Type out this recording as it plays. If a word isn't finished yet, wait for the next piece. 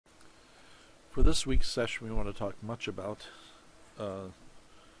For this week's session, we want to talk much about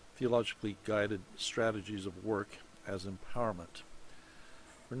theologically guided strategies of work as empowerment.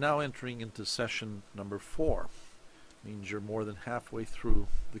 We're now entering into session number 4. Means you're more than halfway through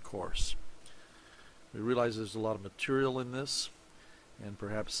the course. We realize there's a lot of material in this, and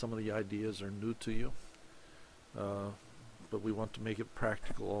perhaps some of the ideas are new to you, but we want to make it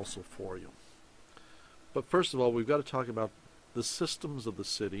practical also for you. But first of all, we've got to talk about the systems of the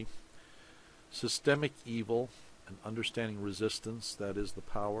city, systemic evil, and understanding resistance, that is the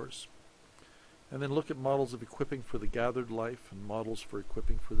powers, and then look at models of equipping for the gathered life and models for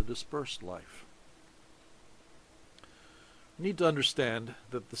equipping for the dispersed life. We need to understand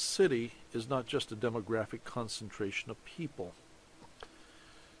that the city is not just a demographic concentration of people.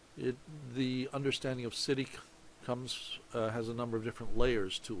 The understanding of city has a number of different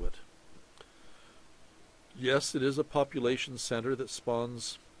layers to it. Yes, it is a population center that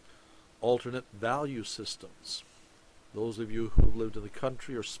spawns alternate value systems. Those of you who have lived in the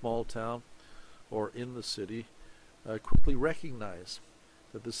country or small town or in the city quickly recognize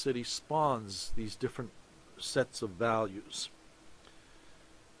that the city spawns these different sets of values.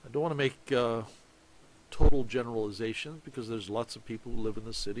 I don't want to make total generalizations, because there's lots of people who live in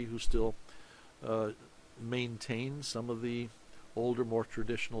the city who still maintain some of the older, more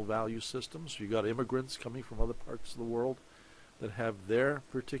traditional value systems. You've got immigrants coming from other parts of the world that have their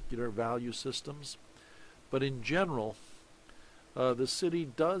particular value systems. But in general, the city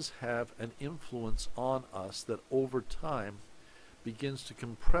does have an influence on us that over time begins to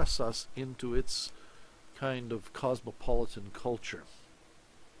compress us into its kind of cosmopolitan culture.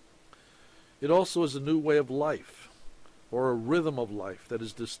 It also is a new way of life, or a rhythm of life that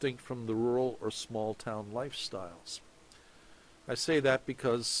is distinct from the rural or small town lifestyles. I say that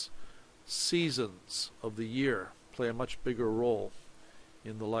because seasons of the year play a much bigger role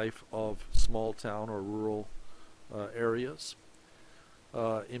in the life of small town or rural areas,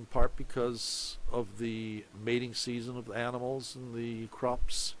 in part because of the mating season of the animals and the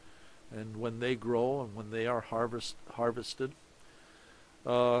crops, and when they grow and when they are harvested.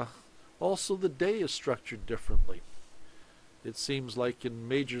 Also, the day is structured differently. It seems like in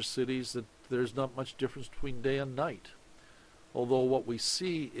major cities that there's not much difference between day and night, although what we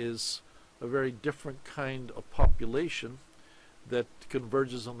see is a very different kind of population that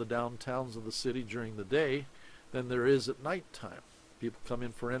converges on the downtowns of the city during the day than there is at nighttime. People come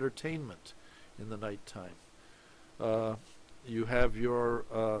in for entertainment in the nighttime. You have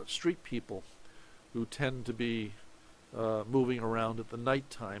your street people who tend to be moving around at the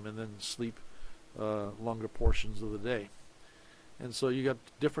nighttime and then sleep longer portions of the day. And so you got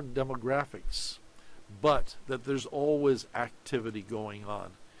different demographics, but that there's always activity going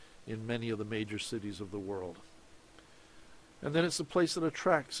on in many of the major cities of the world. And then it's a place that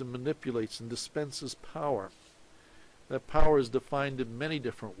attracts and manipulates and dispenses power. That power is defined in many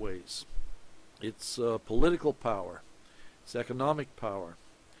different ways. It's political power, it's economic power,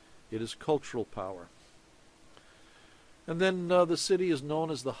 it is cultural power. And then the city is known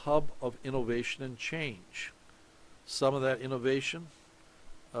as the hub of innovation and change. Some of that innovation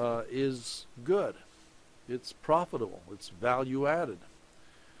is good. It's profitable. It's value added.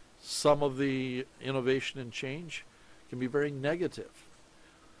 Some of the innovation and change can be very negative.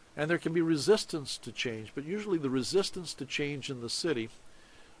 And there can be resistance to change, but usually the resistance to change in the city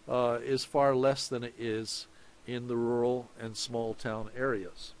is far less than it is in the rural and small town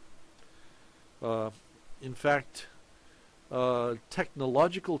areas. In fact,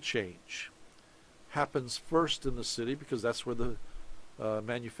 technological change happens first in the city because that's where the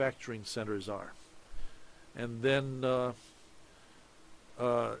manufacturing centers are. And then,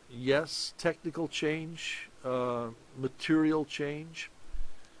 yes, technical change, material change,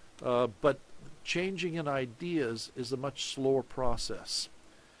 but changing in ideas is a much slower process.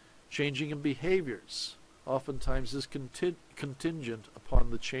 Changing in behaviors oftentimes is contingent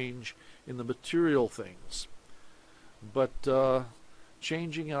upon the change in the material things. But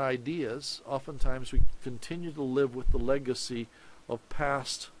changing in ideas, oftentimes we continue to live with the legacy of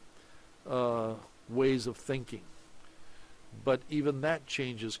past ways of thinking. But even that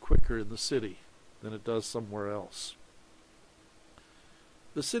changes quicker in the city than it does somewhere else.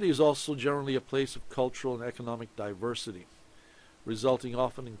 The city is also generally a place of cultural and economic diversity, resulting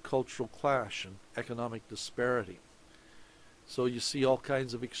often in cultural clash and economic disparity. So you see all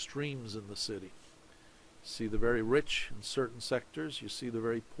kinds of extremes in the city. You see the very rich in certain sectors, you see the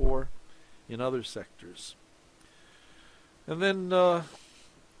very poor in other sectors. And then the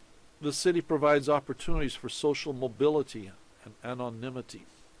city provides opportunities for social mobility and anonymity.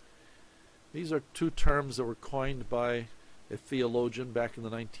 These are two terms that were coined by a theologian back in the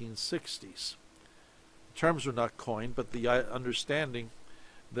 1960s. Terms were not coined, but the understanding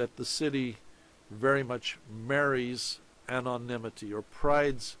that the city very much marries anonymity, or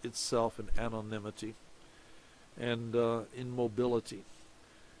prides itself in anonymity and in mobility.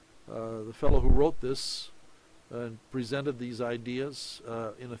 The fellow who wrote this and presented these ideas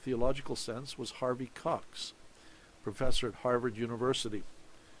in a theological sense was Harvey Cox, professor at Harvard University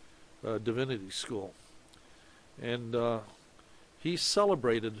Divinity School. And he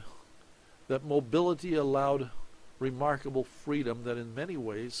celebrated that mobility allowed remarkable freedom that in many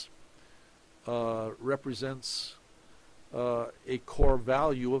ways represents a core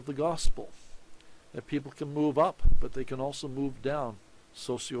value of the gospel. That people can move up, but they can also move down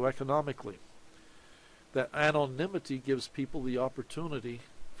socioeconomically. That anonymity gives people the opportunity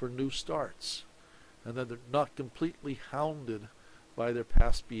for new starts, and that they're not completely hounded by their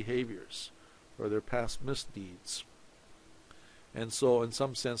past behaviors or their past misdeeds. And so, in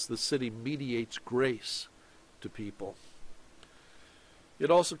some sense, the city mediates grace to people.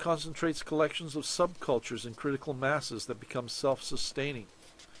 It also concentrates collections of subcultures and critical masses that become self-sustaining.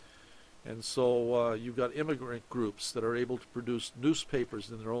 And so you've got immigrant groups that are able to produce newspapers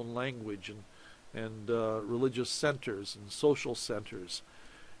in their own language, and religious centers and social centers,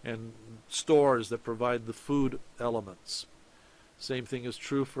 and stores that provide the food elements. Same thing is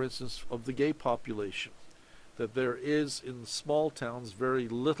true, for instance, of the gay population, that there is in small towns very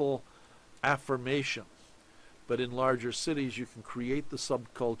little affirmation. But in larger cities, you can create the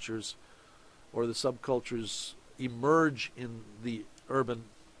subcultures, or the subcultures emerge in the urban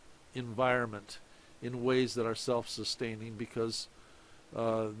environment in ways that are self-sustaining, because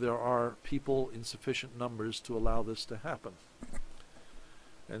there are people in sufficient numbers to allow this to happen.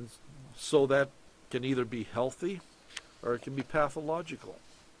 And so that can either be healthy or it can be pathological.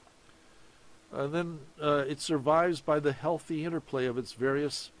 And then it survives by the healthy interplay of its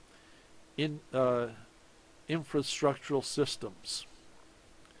various infrastructural systems.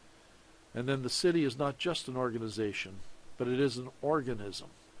 And then the city is not just an organization, but it is an organism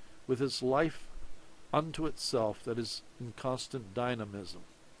with its life unto itself that is in constant dynamism.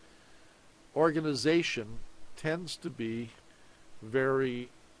 Organization tends to be very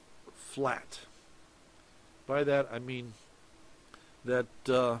flat. By that I mean that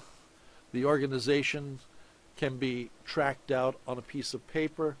the organization can be tracked out on a piece of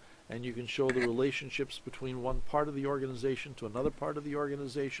paper, and you can show the relationships between one part of the organization to another part of the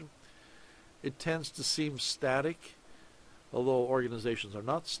organization. It tends to seem static, although organizations are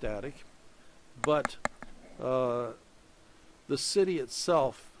not static, but the city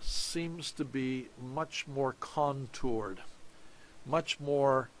itself seems to be much more contoured, much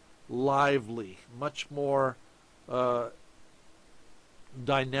more lively, much more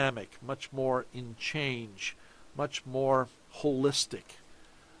dynamic, much more in change, much more holistic,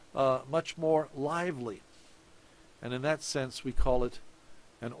 much more lively. And in that sense, we call it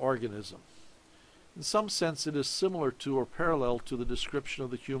an organism. In some sense, it is similar to or parallel to the description of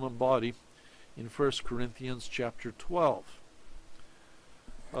the human body in 1 Corinthians chapter 12.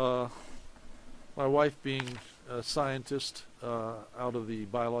 My wife, being a scientist out of the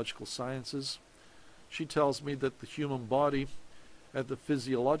biological sciences, she tells me that the human body at the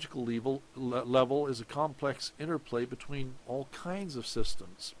physiological level is a complex interplay between all kinds of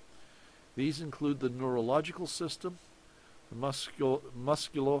systems. These include the neurological system, the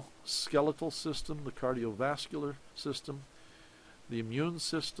musculoskeletal system, the cardiovascular system, the immune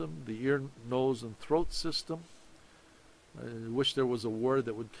system, the ear, nose, and throat system. I wish there was a word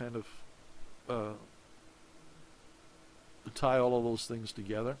that would kind of tie all of those things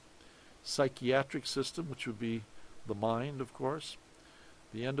together. Psychiatric system, which would be the mind, of course.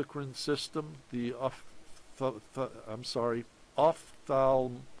 The endocrine system, the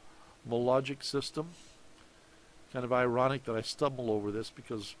ophthalmologic system. Kind of ironic that I stumble over this,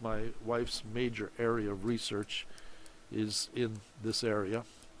 because my wife's major area of research is in this area.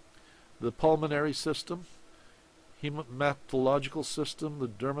 The pulmonary system, hematological system, the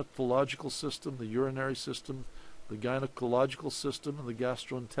dermatological system, the urinary system, the gynecological system, and the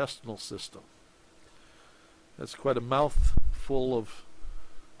gastrointestinal system. That's quite a mouthful of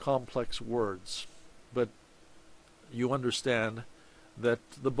complex words, but you understand that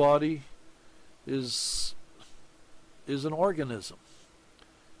the body is an organism.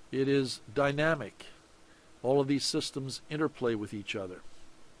 It is dynamic. All of these systems interplay with each other.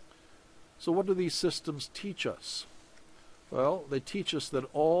 So what do these systems teach us? Well, they teach us that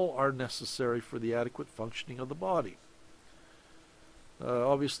all are necessary for the adequate functioning of the body.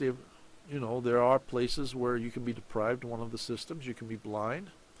 Obviously, there are places where you can be deprived of one of the systems. You can be blind.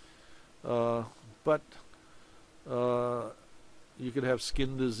 But You could have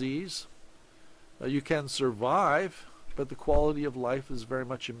skin disease. You can survive, but the quality of life is very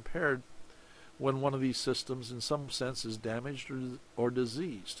much impaired when one of these systems in some sense is damaged or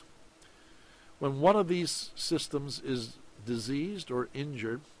diseased. When one of these systems is diseased or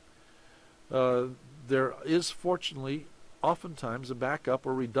injured, there is fortunately oftentimes a backup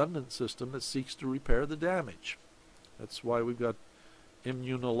or redundant system that seeks to repair the damage. That's why we've got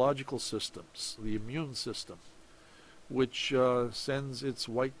immunological systems, the immune system, which sends its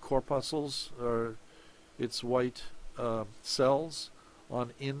white corpuscles or its white cells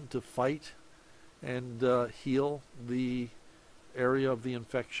on in to fight and heal the area of the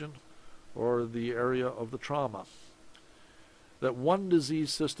infection or the area of the trauma. That one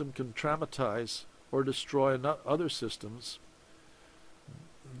disease system can traumatize or destroy other systems,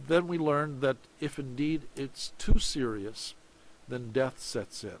 then we learn that if indeed it's too serious, then death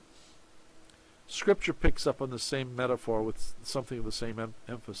sets in. Scripture picks up on the same metaphor with something of the same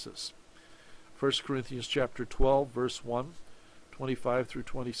emphasis. 1 Corinthians chapter 12, verse 1, 25 through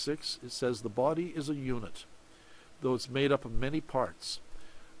 26, it says, "The body is a unit, though it's made up of many parts.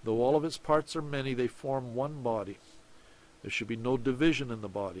 Though all of its parts are many, they form one body. There should be no division in the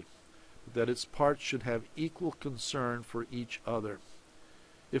body, but that its parts should have equal concern for each other.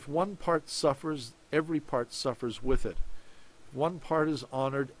 If one part suffers, every part suffers with it. If one part is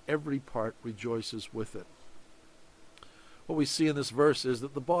honored, every part rejoices with it." What we see in this verse is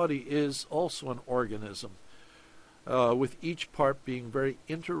that the body is also an organism, with each part being very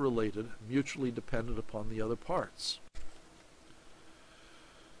interrelated, mutually dependent upon the other parts.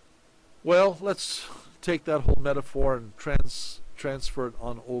 Well, let's take that whole metaphor and transfer it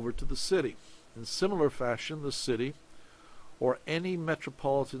on over to the city. In similar fashion, the city, or any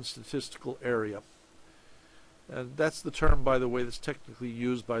metropolitan statistical area, and that's the term, by the way, that's technically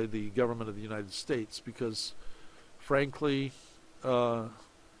used by the government of the United States, because frankly,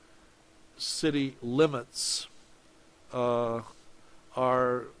 city limits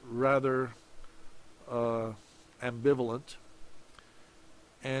are rather ambivalent,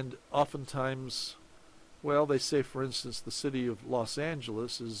 and oftentimes, well, they say, for instance, the city of Los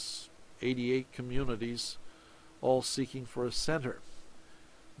Angeles is 88 communities all seeking for a center.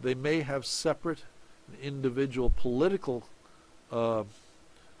 They may have separate individual political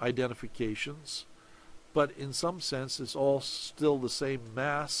identifications, but in some sense it's all still the same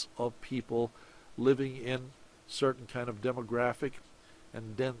mass of people living in certain kind of demographic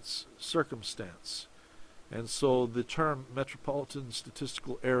and dense circumstance. And so the term metropolitan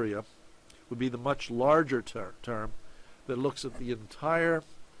statistical area would be the much larger term that looks at the entire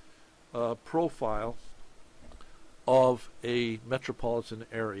profile of a metropolitan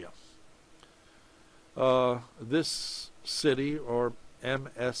area. This city, or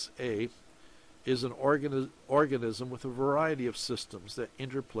MSA, is an organism with a variety of systems that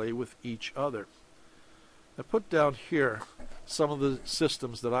interplay with each other. I put down here some of the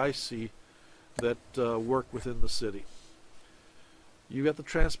systems that I see that work within the city. You got the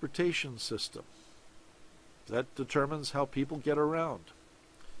transportation system. That determines how people get around.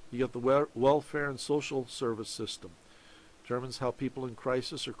 You got the welfare and social service system. Determines how people in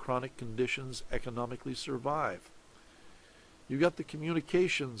crisis or chronic conditions economically survive. You got the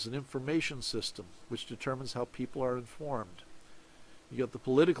communications and information system, which determines how people are informed. You got the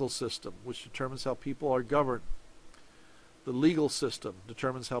political system, which determines how people are governed. The legal system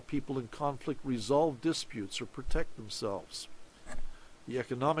determines how people in conflict resolve disputes or protect themselves. The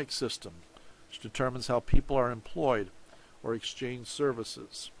economic system, which determines how people are employed or exchange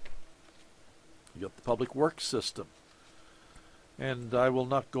services. You got the public works system. And I will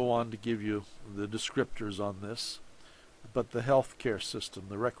not go on to give you the descriptors on this, but the healthcare system,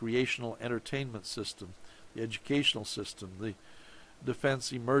 the recreational entertainment system, the educational system, the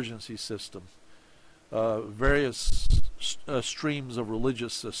defense emergency system, various streams of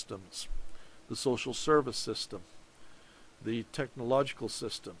religious systems, the social service system, the technological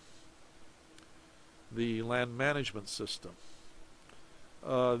system, the land management system.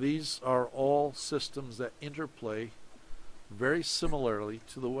 These are all systems that interplay very similarly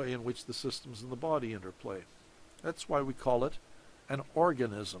to the way in which the systems in the body interplay. That's why we call it an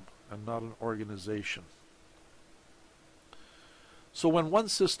organism and not an organization. So when one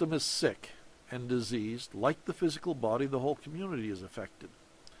system is sick and diseased, like the physical body, the whole community is affected.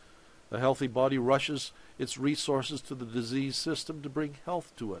 The healthy body rushes its resources to the diseased system to bring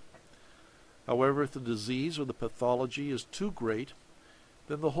health to it. However, if the disease or the pathology is too great,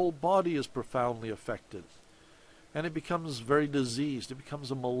 then the whole body is profoundly affected, and it becomes very diseased. It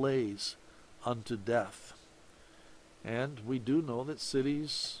becomes a malaise unto death. And we do know that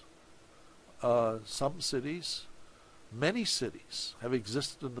cities, some cities, Many cities have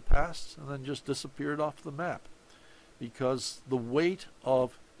existed in the past and then just disappeared off the map because the weight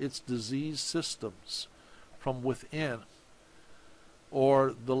of its disease systems from within,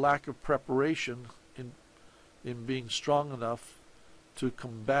 or the lack of preparation in being strong enough to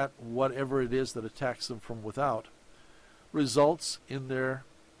combat whatever it is that attacks them from without, results in their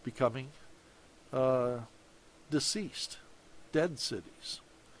becoming deceased, dead cities.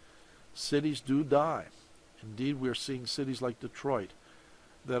 Cities do die. Indeed, we're seeing cities like Detroit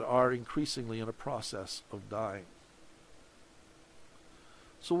that are increasingly in a process of dying.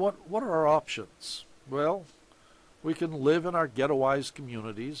 So what are our options? Well, we can live in our ghettoized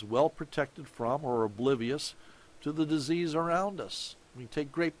communities, well protected from or oblivious to the disease around us. We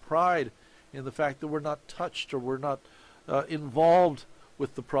take great pride in the fact that we're not touched or we're not involved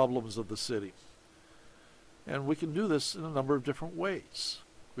with the problems of the city. And we can do this in a number of different ways.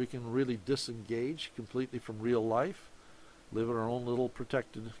 We can really disengage completely from real life, live in our own little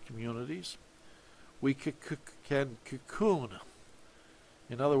protected communities. We can cocoon.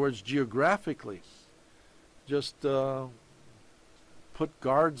 In other words, geographically, just put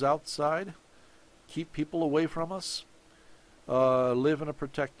guards outside, keep people away from us, live in a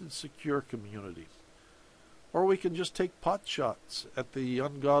protected, secure community. Or we can just take pot shots at the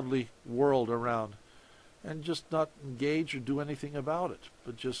ungodly world around and just not engage or do anything about it,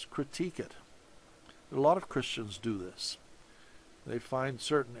 but just critique it. A lot of Christians do this. They find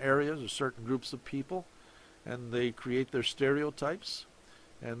certain areas or certain groups of people, and they create their stereotypes,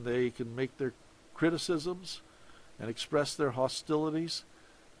 and they can make their criticisms and express their hostilities,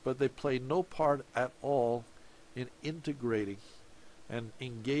 but they play no part at all in integrating and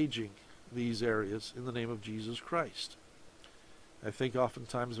engaging these areas in the name of Jesus Christ. I think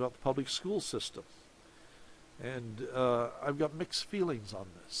oftentimes about the public school system, and I've got mixed feelings on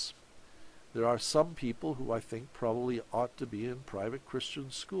this. There are some people who I think probably ought to be in private Christian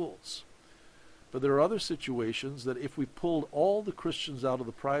schools. But there are other situations that if we pulled all the Christians out of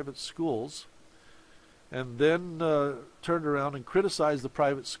the private schools and then turned around and criticized the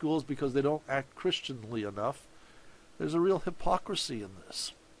private schools because they don't act Christianly enough, there's a real hypocrisy in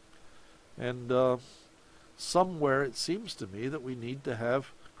this. And somewhere it seems to me that we need to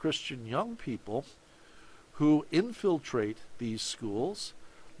have Christian young people who infiltrate these schools,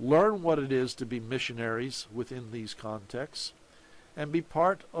 learn what it is to be missionaries within these contexts, and be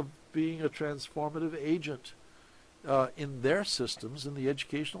part of being a transformative agent in their systems, in the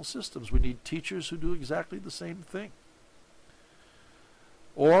educational systems. We need teachers who do exactly the same thing.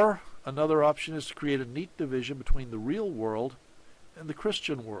 Or another option is to create a neat division between the real world and the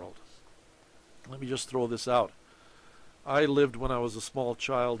Christian world. Let me just throw this out. I lived when I was a small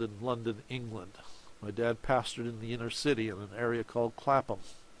child in London, England. My dad pastored in the inner city in an area called Clapham.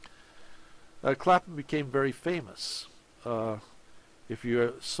 Clapham became very famous. If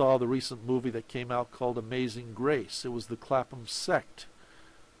you saw the recent movie that came out called Amazing Grace, it was the Clapham sect.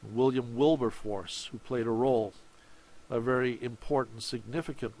 William Wilberforce, who played a role, a very important,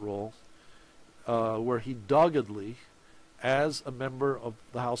 significant role, where he doggedly, as a member of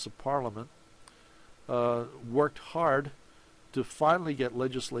the House of Parliament, worked hard to finally get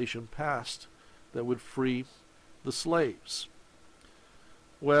legislation passed that would free the slaves.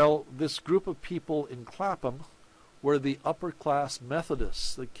 Well, this group of people in Clapham were the upper-class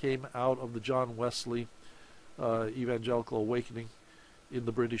Methodists that came out of the John Wesley evangelical awakening in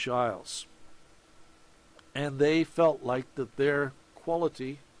the British Isles. And they felt like that their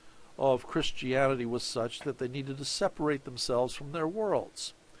quality of Christianity was such that they needed to separate themselves from their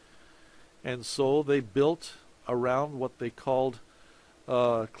worlds. And so they built around what they called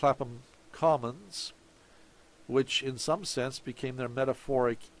Clapham Commons, which in some sense became their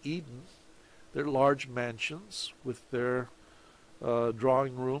metaphoric Eden. Their large mansions with their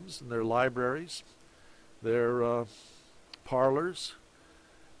drawing rooms and their libraries, their parlors.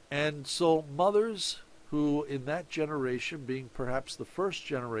 And so mothers who in that generation, being perhaps the first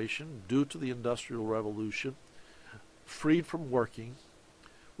generation due to the Industrial Revolution, freed from working,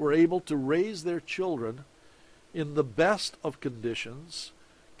 were able to raise their children in the best of conditions,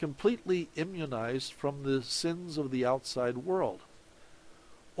 completely immunized from the sins of the outside world.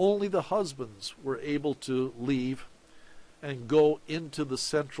 Only the husbands were able to leave and go into the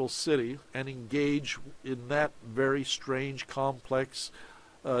central city and engage in that very strange, complex,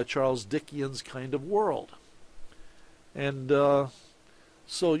 Charles Dickens kind of world. And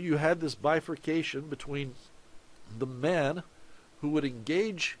so you had this bifurcation between the men who would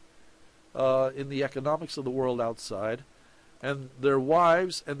engage in the economics of the world outside, and their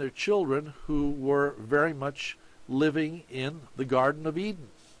wives and their children who were very much living in the Garden of Eden.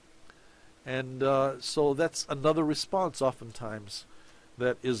 And so that's another response oftentimes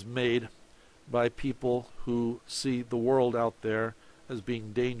that is made by people who see the world out there as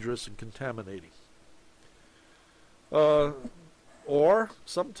being dangerous and contaminating. Or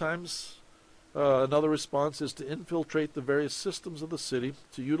sometimes another response is to infiltrate the various systems of the city,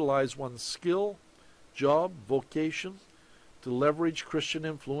 to utilize one's skill, job, vocation, to leverage Christian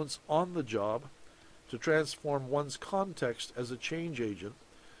influence on the job, to transform one's context as a change agent,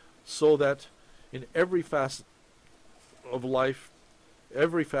 so that in every facet of life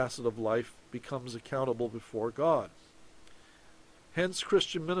becomes accountable before God. Hence,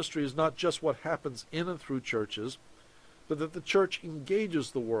 Christian ministry is not just what happens in and through churches, but that the church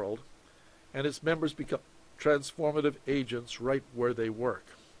engages the world and its members become transformative agents right where they work.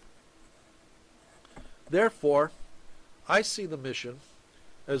 Therefore, I see the mission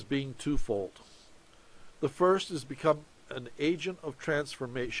as being twofold. The first is become an agent of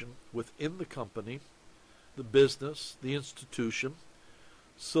transformation within the company, the business, the institution,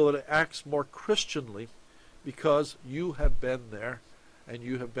 so that it acts more Christianly because you have been there and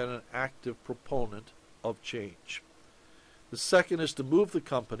you have been an active proponent of change. The second is to move the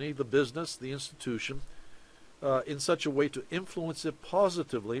company, the business, the institution, in such a way to influence it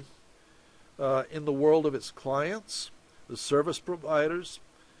positively in the world of its clients, the service providers,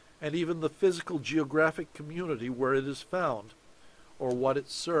 and even the physical geographic community where it is found or what it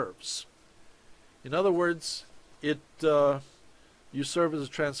serves. In other words, you serve as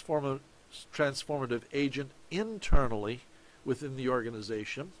a transformative agent internally within the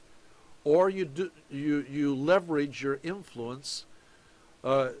organization, or you leverage your influence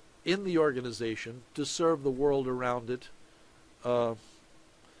in the organization to serve the world around it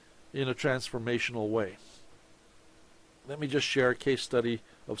in a transformational way. Let me just share a case study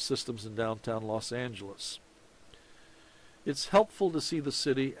of systems in downtown Los Angeles. It's helpful to see the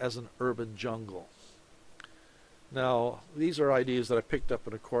city as an urban jungle. Now, these are ideas that I picked up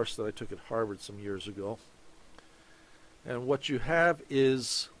in a course that I took at Harvard some years ago. And what you have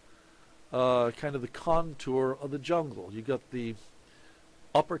is kind of the contour of the jungle. You've got the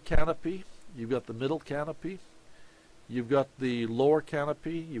upper canopy, you've got the middle canopy, you've got the lower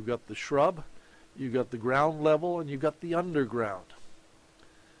canopy, you've got the shrub, you've got the ground level, and you've got the underground.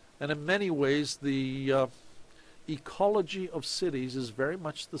 And in many ways, the ecology of cities is very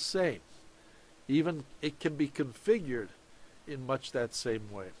much the same. Even it can be configured in much that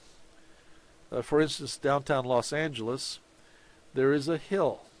same way. For instance, downtown Los Angeles, there is a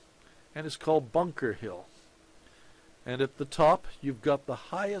hill, and it's called Bunker Hill. And at the top, you've got the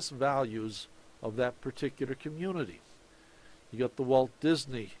highest values of that particular community. You got the Walt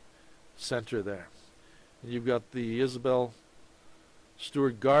Disney Center there. And you've got the Isabel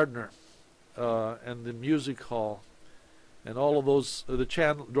Stewart Gardner and the Music Hall and all of those, the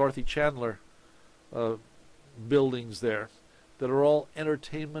Dorothy Chandler buildings there that are all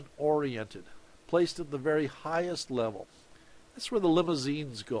entertainment oriented, placed at the very highest level. That's where the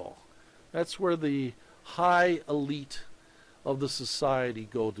limousines go. That's where the high elite of the society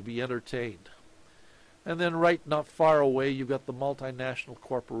go to be entertained. And then right not far away, you've got the multinational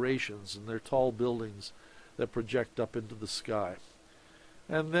corporations and their tall buildings that project up into the sky.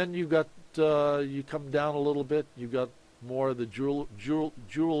 And then you've got, you come down a little bit, you've got more of the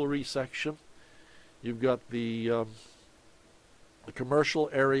jewelry section. You've got the commercial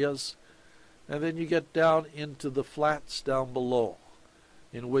areas. And then you get down into the flats down below,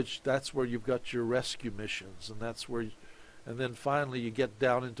 in which that's where you've got your rescue missions, and that's where, and then finally you get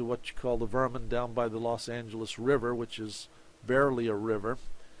down into what you call the vermin down by the Los Angeles River, which is barely a river.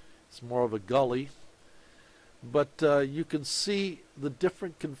 It's more of a gully. But you can see the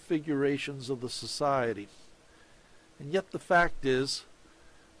different configurations of the society. And yet the fact is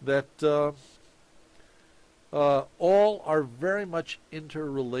that all are very much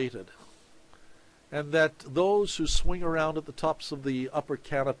interrelated. And that those who swing around at the tops of the upper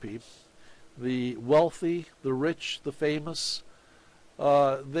canopy, the wealthy, the rich, the famous,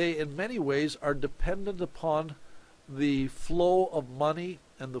 they in many ways are dependent upon the flow of money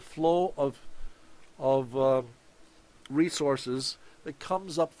and the flow of resources that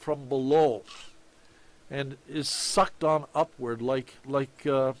comes up from below and is sucked on upward like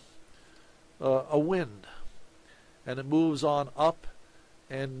a wind. And it moves on up,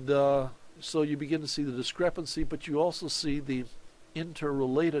 and so you begin to see the discrepancy, but you also see the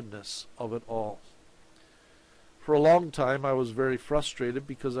interrelatedness of it all. For a long time, I was very frustrated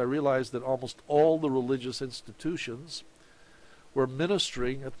because I realized that almost all the religious institutions were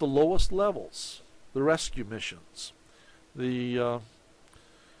ministering at the lowest levels. The rescue missions, the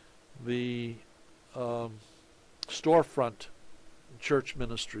storefront church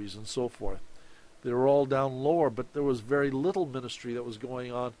ministries and so forth. They were all down lower, but there was very little ministry that was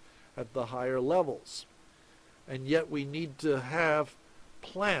going on at the higher levels. And yet we need to have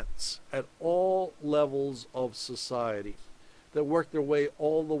plants at all levels of society that work their way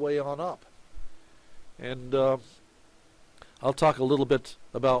all the way on up. And I'll talk a little bit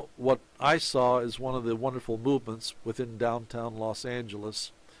about what I saw as one of the wonderful movements within downtown Los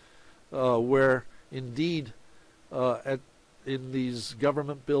Angeles, where indeed in these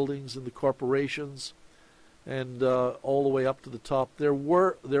government buildings, in the corporations, and all the way up to the top, there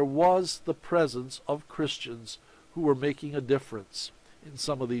was the presence of Christians who were making a difference in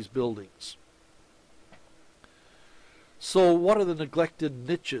some of these buildings. So what are the neglected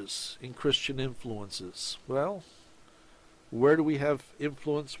niches in Christian influences? Well, where do we have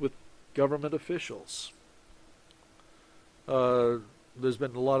influence with government officials? There's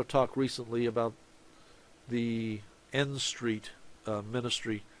been a lot of talk recently about the N Street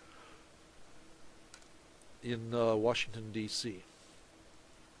ministry in Washington, D.C.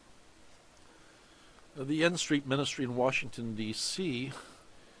 The N Street ministry in Washington, D.C.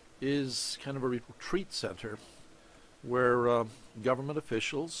 is kind of a retreat center where government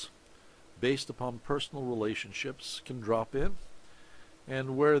officials, based upon personal relationships, can drop in,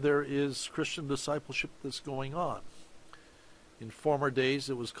 and where there is Christian discipleship that's going on. In former days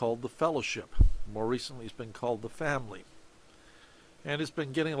it was called the fellowship. More recently it's been called the family. And it's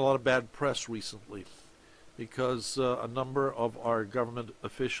been getting a lot of bad press recently because a number of our government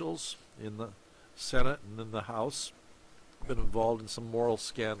officials in the Senate and in the House have been involved in some moral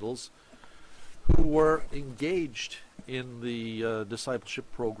scandals who were engaged in the discipleship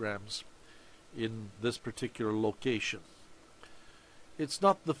programs in this particular location. It's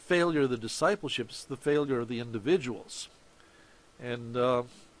not the failure of the discipleship, it's the failure of the individuals. And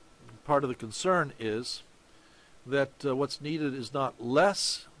part of the concern is that what's needed is not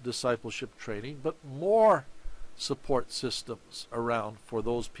less discipleship training, but more support systems around for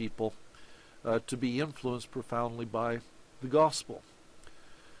those people to be influenced profoundly by the gospel.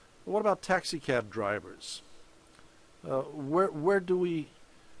 What about taxi cab drivers? Where do we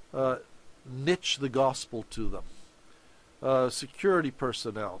niche the gospel to them? Security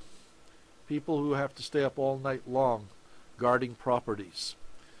personnel, people who have to stay up all night long guarding properties.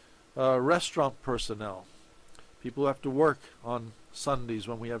 Restaurant personnel, people who have to work on Sundays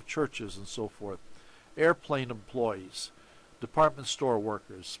when we have churches and so forth. Airplane employees, department store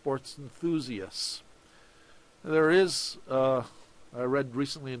workers, sports enthusiasts. There is, I read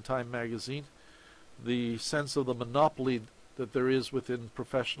recently in Time magazine, the sense of the monopoly that there is within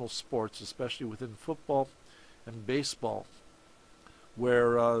professional sports, especially within football and baseball,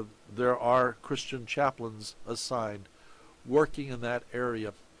 where there are Christian chaplains assigned working in that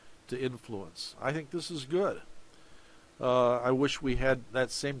area to influence. I think this is good. I wish we had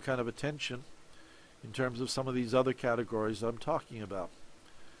that same kind of attention in terms of some of these other categories I'm talking about.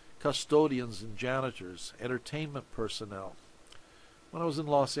 Custodians and janitors, entertainment personnel. When I was in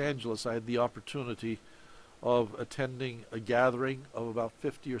Los Angeles, I had the opportunity of attending a gathering of about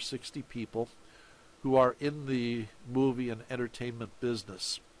 50 or 60 people who are in the movie and entertainment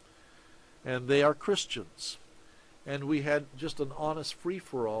business. And they are Christians. And we had just an honest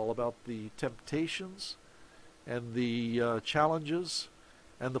free-for-all about the temptations and the challenges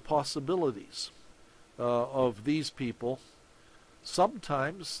and the possibilities of these people.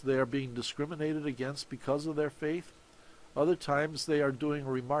 Sometimes they are being discriminated against because of their faith. Other times they are doing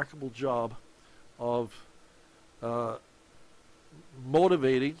a remarkable job of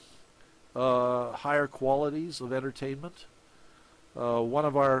motivating higher qualities of entertainment. One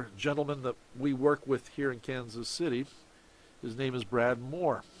of our gentlemen that we work with here in Kansas City, his name is Brad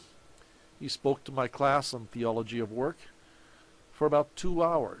Moore. He spoke to my class on Theology of Work for about 2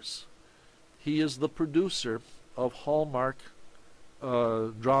 hours. He is the producer of Hallmark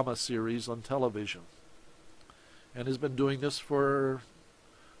drama series on television and has been doing this for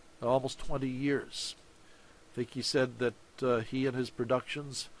almost 20 years. I think he said that he and his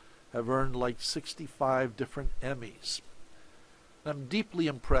productions have earned like 65 different Emmys. I'm deeply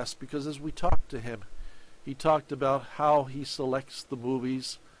impressed because as we talked to him, he talked about how he selects the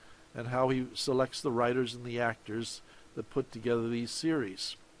movies and how he selects the writers and the actors that put together these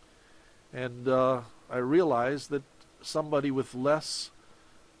series. And I realized that somebody with less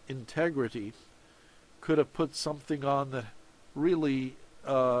integrity could have put something on that really,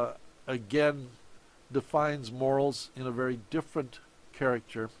 again, defines morals in a very different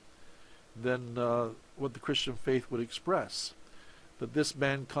character than what the Christian faith would express. But this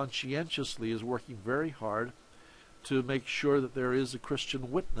man conscientiously is working very hard to make sure that there is a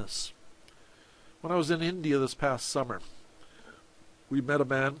Christian witness. When I was in India this past summer, we met a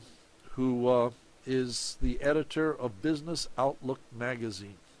man who is the editor of Business Outlook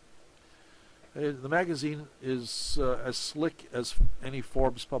magazine. The magazine is as slick as any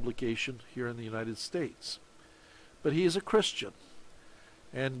Forbes publication here in the United States. But he is a Christian,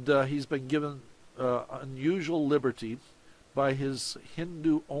 and he's been given unusual liberty by his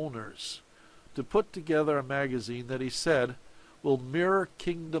Hindu owners to put together a magazine that he said will mirror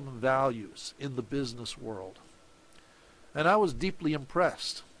kingdom values in the business world. And I was deeply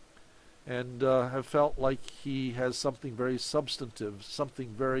impressed, and have felt like he has something very substantive, something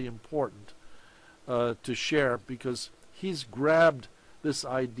very important to share, because he's grabbed this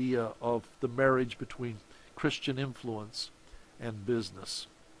idea of the marriage between Christian influence and business.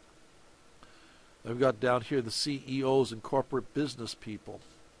 I've got down here the CEOs and corporate business people,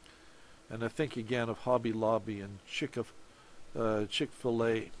 and I think again of Hobby Lobby and Chick-fil-A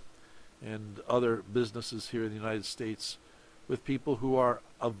and other businesses here in the United States with people who are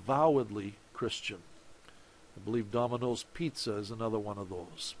avowedly Christian. I believe Domino's Pizza is another one of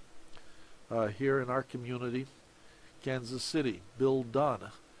those. Here in our community, Kansas City, Bill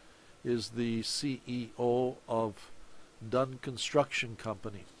Dunn is the CEO of Dunn Construction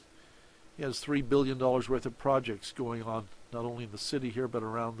Company. He has $3 billion worth of projects going on, not only in the city here, but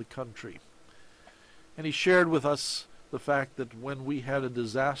around the country. And he shared with us the fact that when we had a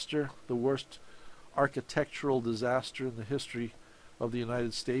disaster, the worst architectural disaster in the history of the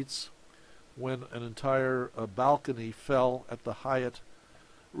United States, when an entire balcony fell at the Hyatt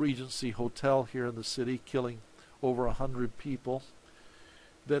Regency Hotel here in the city, killing over 100 people,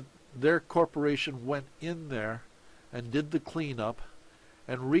 that their corporation went in there and did the cleanup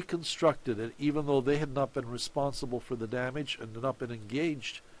and reconstructed it, even though they had not been responsible for the damage and had not been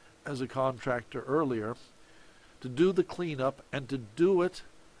engaged as a contractor earlier, to do the cleanup and to do it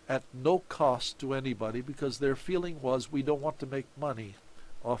at no cost to anybody, because their feeling was, we don't want to make money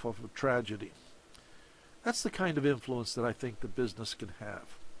off of a tragedy. That's the kind of influence that I think the business can have.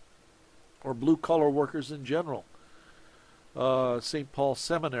 Or blue-collar workers in general. St. Paul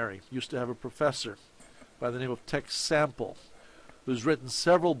Seminary used to have a professor by the name of Tex Sample, who's written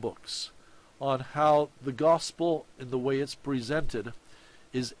several books on how the gospel, in the way it's presented,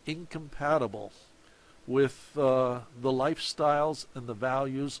 is incompatible with the lifestyles and the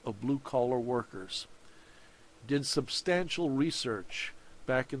values of blue-collar workers. Did substantial research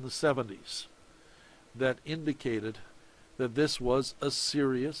back in the 70s that indicated that this was a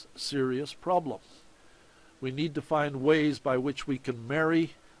serious, serious problem. We need to find ways by which we can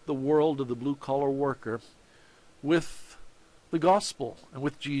marry the world of the blue-collar worker with the gospel and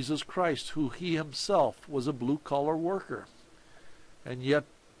with Jesus Christ, who he himself was a blue-collar worker. And yet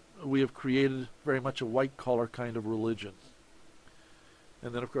we have created very much a white-collar kind of religion.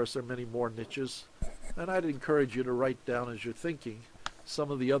 And then, of course, there are many more niches. And I'd encourage you to write down as you're thinking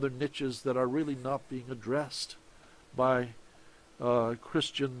some of the other niches that are really not being addressed by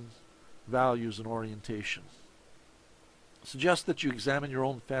Christian values and orientation. Suggest that you examine your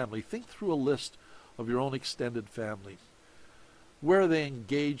own family. Think through a list of your own extended family. Where are they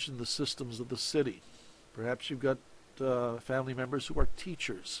engaged in the systems of the city? Perhaps you've got family members who are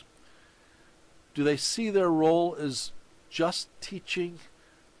teachers. Do they see their role as just teaching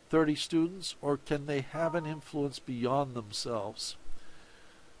 30 students, or can they have an influence beyond themselves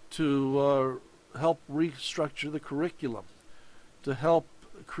to help restructure the curriculum, to help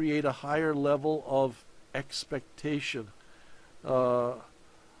create a higher level of expectation for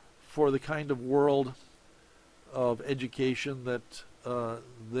the kind of world of education that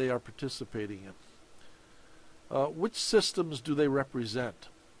they are participating in? Which systems do they represent?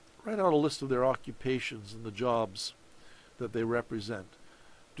 Write out a list of their occupations and the jobs that they represent.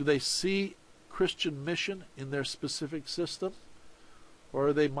 Do they see Christian mission in their specific system? Or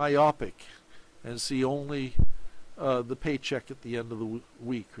are they myopic and see only the paycheck at the end of the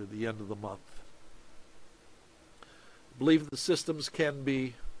week or the end of the month? I believe the systems can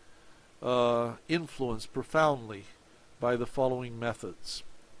be influenced profoundly by the following methods.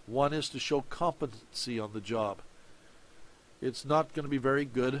 One is to show competency on the job. It's not going to be very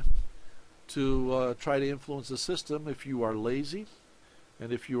good to try to influence the system if you are lazy,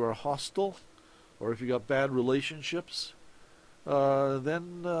 and if you are hostile, or if you got bad relationships.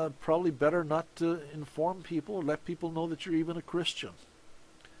 Then probably better not to inform people or let people know that you're even a Christian.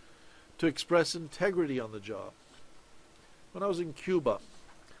 To express integrity on the job. When I was in Cuba,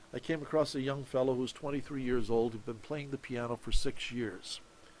 I came across a young fellow who was 23 years old who'd been playing the piano for 6 years.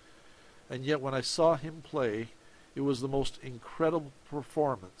 And yet when I saw him play, it was the most incredible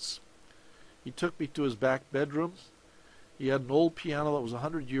performance. He took me to his back bedroom. He had an old piano that was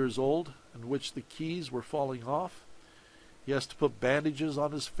 100 years old, in which the keys were falling off. He has to put bandages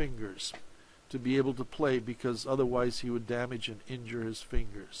on his fingers to be able to play, because otherwise he would damage and injure his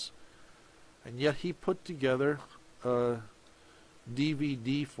fingers. And yet he put together a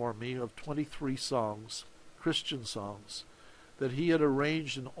DVD for me of 23 songs, Christian songs, that he had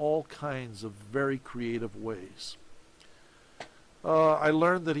arranged in all kinds of very creative ways. I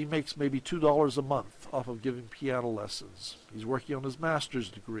learned that he makes maybe $2 a month off of giving piano lessons. He's working on his master's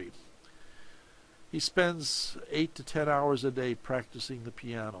degree. He spends 8 to 10 hours a day practicing the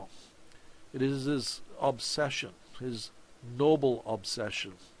piano. It is his obsession, his noble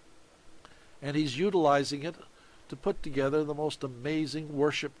obsession. And he's utilizing it to put together the most amazing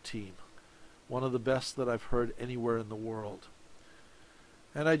worship team, one of the best that I've heard anywhere in the world.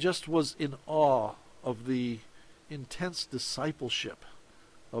 And I just was in awe of the intense discipleship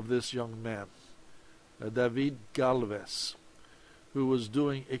of this young man, David Galvez, who was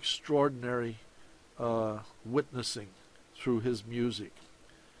doing extraordinary witnessing through his music.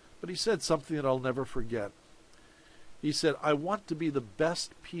 But he said something that I'll never forget. He said, "I want to be the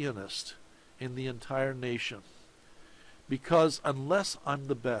best pianist in the entire nation, because unless I'm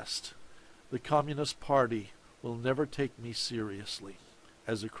the best, the Communist Party will never take me seriously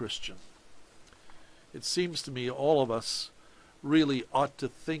as a Christian." It seems to me all of us really ought to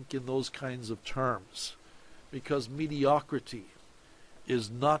think in those kinds of terms, because mediocrity is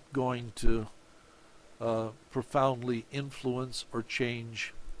not going to profoundly influence or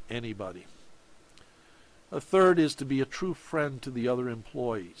change anybody. A third is to be a true friend to the other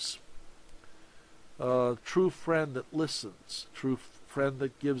employees. A true friend that listens, true friend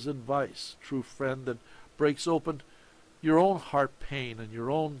that gives advice, true friend that breaks open your own heart pain and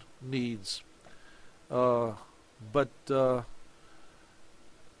your own needs. But there's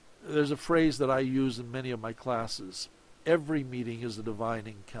a phrase that I use in many of my classes. Every meeting is a divine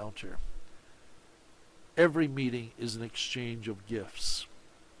encounter. Every meeting is an exchange of gifts.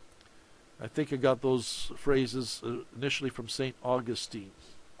 I think I got those phrases initially from St. Augustine.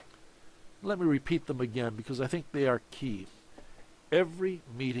 Let me repeat them again, because I think they are key. Every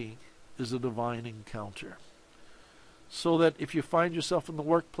meeting is a divine encounter. So that if you find yourself in the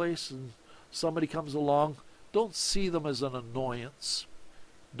workplace and somebody comes along, don't see them as an annoyance.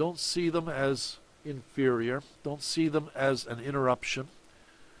 Don't see them as inferior. Don't see them as an interruption.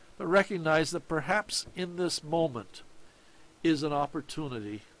 But recognize that perhaps in this moment is an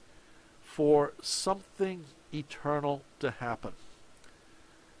opportunity for something eternal to happen.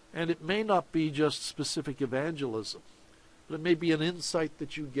 And it may not be just specific evangelism, but it may be an insight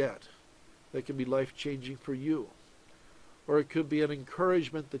that you get that can be life-changing for you. Or it could be an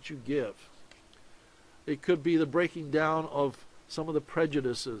encouragement that you give. It could be the breaking down of some of the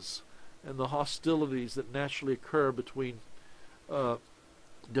prejudices and the hostilities that naturally occur between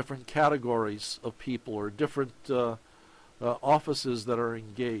different categories of people, or different offices that are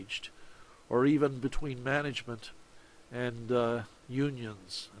engaged, or even between management and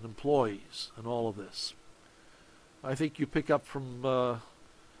unions and employees and all of this. I think you pick up from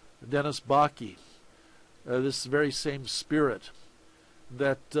Dennis Baki this very same spirit,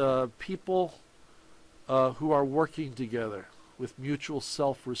 that people who are working together with mutual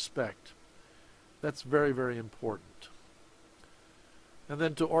self-respect, that's very, very important. And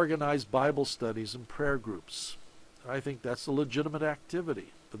then to organize Bible studies and prayer groups. I think that's a legitimate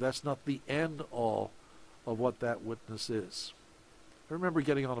activity, but that's not the end all of what that witness is. I remember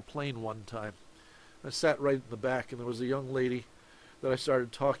getting on a plane one time. I sat right in the back, and there was a young lady that I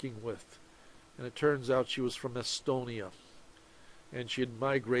started talking with. And it turns out she was from Estonia. And she had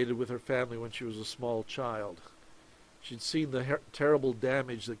migrated with her family when she was a small child. She'd seen the terrible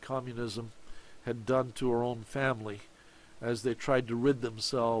damage that communism had done to her own family as they tried to rid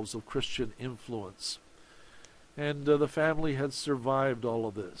themselves of Christian influence. And the family had survived all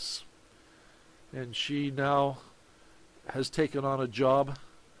of this. And she now has taken on a job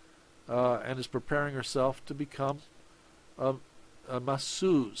and is preparing herself to become a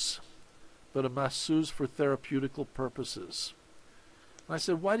masseuse, but a masseuse for therapeutical purposes. And I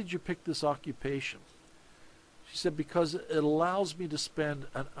said, "Why did you pick this occupation?" She said, "Because it allows me to spend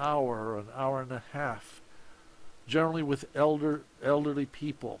an hour or an hour and a half, generally with elderly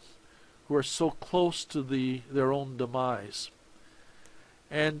people who are so close to their own demise.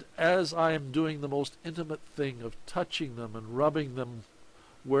 And as I am doing the most intimate thing of touching them and rubbing them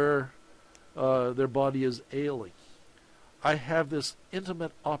where their body is ailing, I have this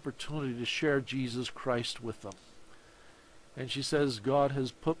intimate opportunity to share Jesus Christ with them." And she says, "God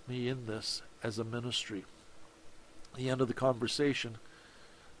has put me in this as a ministry." At the end of the conversation,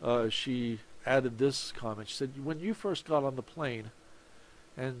 she added this comment. She said, "When you first got on the plane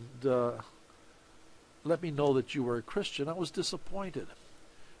and let me know that you were a Christian, I was disappointed.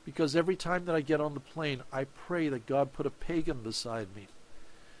 Because every time that I get on the plane, I pray that God put a pagan beside me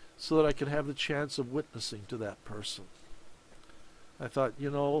so that I could have the chance of witnessing to that person. I thought,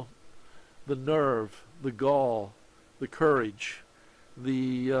 the nerve, the gall, the courage,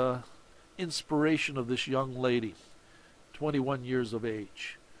 the inspiration of this young lady, 21 years of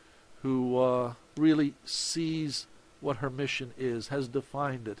age, who really sees what her mission is, has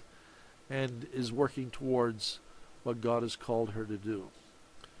defined it, and is working towards what God has called her to do.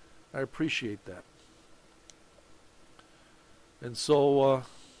 I appreciate that. And so,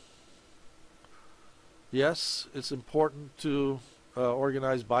 yes, it's important to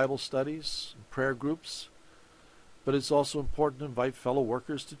organize Bible studies and prayer groups, but it's also important to invite fellow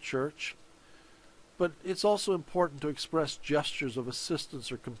workers to church. But it's also important to express gestures of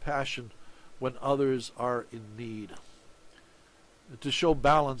assistance or compassion when others are in need, to show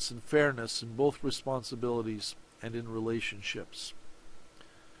balance and fairness in both responsibilities and in relationships.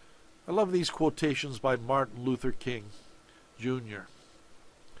 I love these quotations by Martin Luther King, Jr.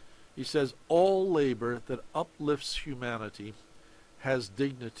 He says, "All labor that uplifts humanity has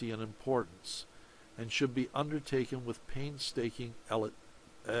dignity and importance and should be undertaken with painstaking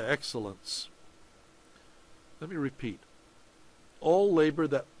excellence." Let me repeat. All labor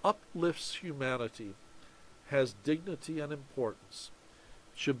that uplifts humanity has dignity and importance,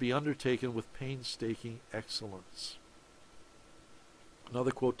 should be undertaken with painstaking excellence.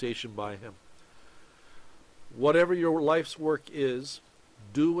 Another quotation by him. "Whatever your life's work is,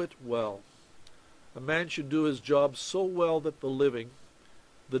 do it well. A man should do his job so well that the living,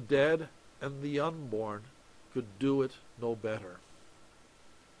 the dead, and the unborn could do it no better."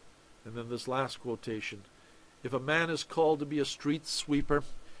 And then this last quotation. "If a man is called to be a street sweeper,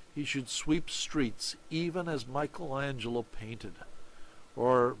 he should sweep streets even as Michelangelo painted,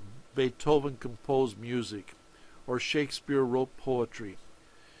 or Beethoven composed music, or Shakespeare wrote poetry.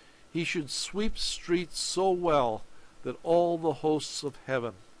 He should sweep streets so well that all the hosts of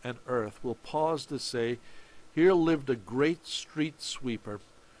heaven and earth will pause to say, 'Here lived a great street sweeper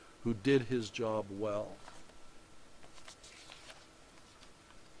who did his job well.'"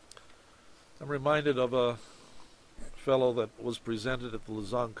 I'm reminded of a fellow that was presented at the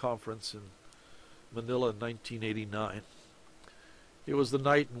Lausanne Conference in Manila in 1989. It was the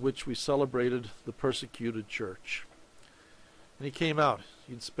night in which we celebrated the persecuted church. And he came out.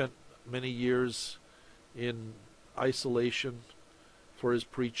 He'd spent many years in isolation for his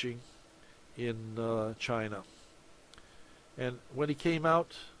preaching in China. And when he came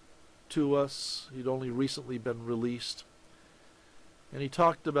out to us, he'd only recently been released. And he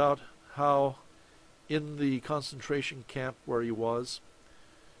talked about how in the concentration camp where he was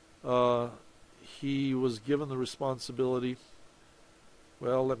given the responsibility.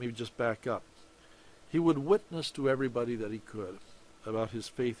 Well, let me just back up. He would witness to everybody that he could about his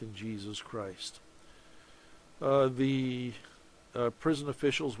faith in Jesus Christ. The prison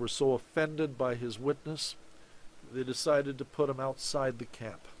officials were so offended by his witness, they decided to put him outside the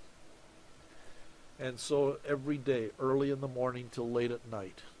camp. And so every day, early in the morning till late at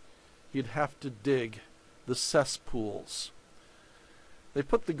night, he'd have to dig the cesspools. They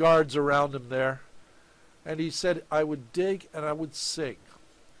put the guards around him there, and he said, "I would dig and I would sing."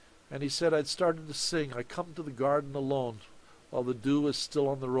 And he said, "I'd started to sing, 'I come to the garden alone while the dew is still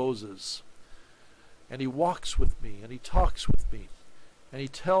on the roses.' And he walks with me, and he talks with me, and he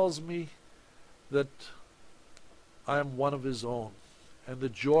tells me that I am one of his own. And the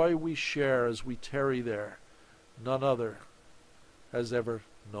joy we share as we tarry there, none other has ever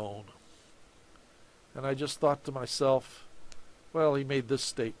known." And I just thought to myself, well, he made this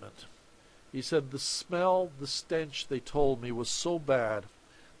statement. He said, "The smell, the stench, they told me, was so bad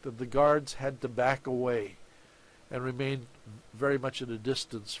that the guards had to back away and remain very much at a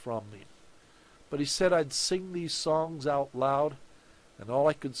distance from me. But," he said, "I'd sing these songs out loud, and all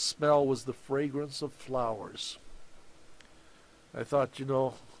I could smell was the fragrance of flowers." I thought,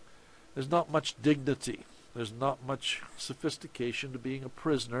 there's not much dignity, there's not much sophistication to being a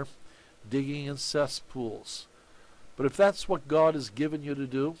prisoner, digging in cesspools. But if that's what God has given you to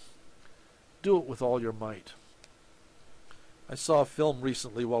do it with all your might. I saw a film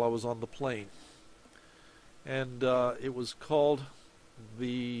recently while I was on the plane, and it was called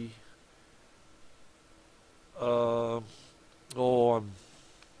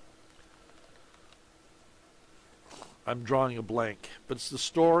I'm drawing a blank, but it's the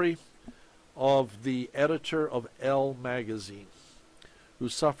story of the editor of Elle magazine, who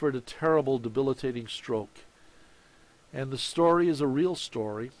suffered a terrible, debilitating stroke. And the story is a real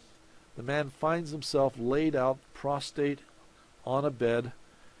story. The man finds himself laid out, prostrate, on a bed,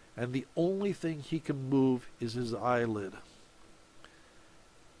 and the only thing he can move is his eyelid.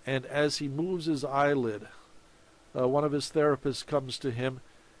 And as he moves his eyelid, one of his therapists comes to him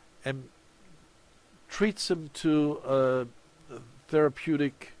and treats him to a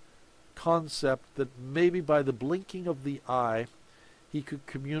therapeutic concept that maybe by the blinking of the eye, he could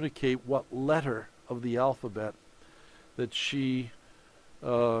communicate what letter of the alphabet that she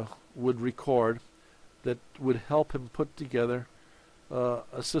would record that would help him put together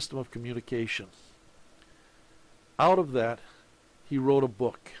a system of communication. Out of that, he wrote a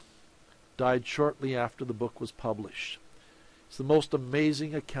book, died shortly after the book was published. It's the most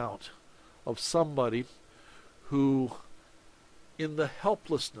amazing account of somebody who, in the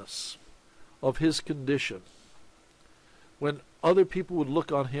helplessness of his condition, when other people would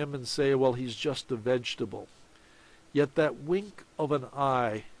look on him and say, well, he's just a vegetable, yet that wink of an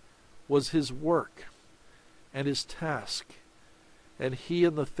eye was his work and his task, and he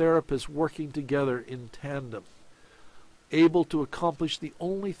and the therapist working together in tandem, able to accomplish the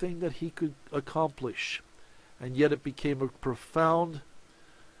only thing that he could accomplish, and yet it became a profound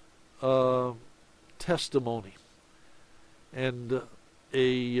testimony and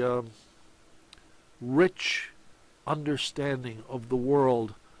a rich understanding of the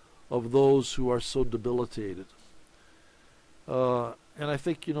world of those who are so debilitated. And I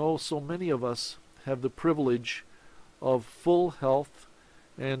think, so many of us have the privilege of full health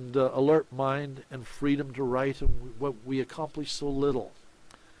and alert mind and freedom to write, and what we accomplish so little.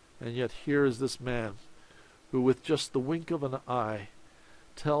 And yet here is this man who, with just the wink of an eye,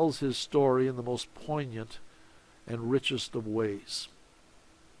 tells his story in the most poignant and richest of ways.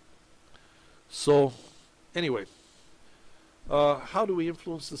 So, anyway, how do we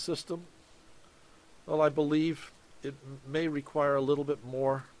influence the system? Well, I believe it may require a little bit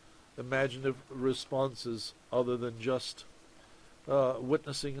more imaginative responses other than just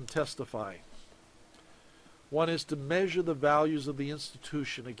witnessing and testifying. One is to measure the values of the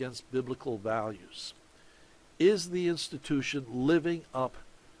institution against biblical values. Is the institution living up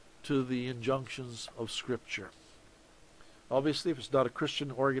to the injunctions of Scripture? Obviously, if it's not a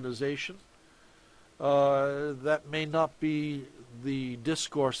Christian organization, that may not be the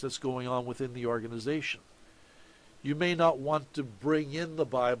discourse that's going on within the organization. You may not want to bring in the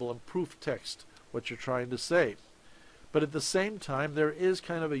Bible and proof text what you're trying to say. But at the same time, there is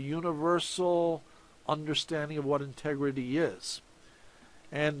kind of a universal understanding of what integrity is.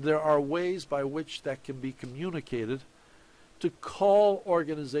 And there are ways by which that can be communicated to call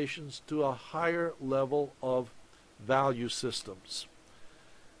organizations to a higher level of value systems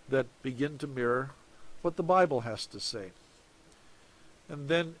that begin to mirror what the Bible has to say. And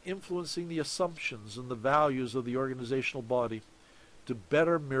then influencing the assumptions and the values of the organizational body to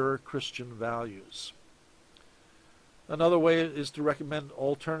better mirror Christian values. Another way is to recommend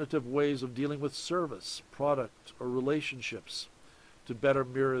alternative ways of dealing with service, product, or relationships to better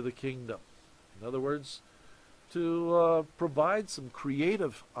mirror the kingdom. In other words, to provide some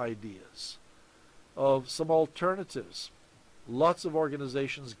creative ideas of some alternatives. Lots of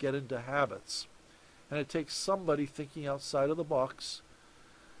organizations get into habits, and it takes somebody thinking outside of the box,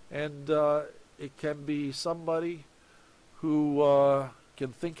 and it can be somebody who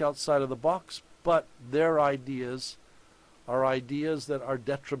can think outside of the box, but their ideas are ideas that are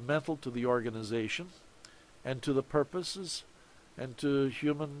detrimental to the organization and to the purposes and to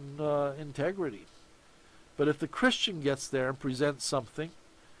human integrity. But if the Christian gets there and presents something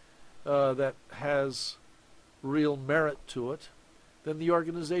that has real merit to it, then the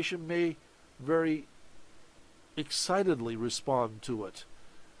organization may very excitedly respond to it.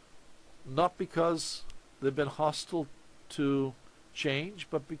 Not because they've been hostile to change,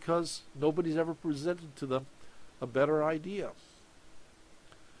 but because nobody's ever presented to them a better idea.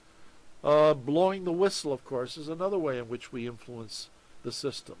 Blowing the whistle, of course, is another way in which we influence the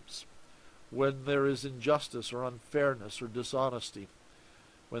systems. When there is injustice or unfairness or dishonesty,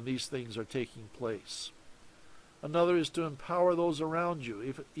 when these things are taking place. Another is to empower those around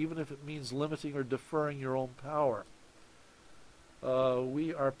you, even if it means limiting or deferring your own power.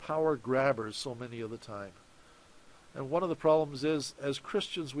 We are power grabbers so many of the time. And one of the problems is, as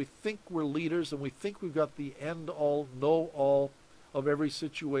Christians, we think we're leaders and we think we've got the end-all, know-all of every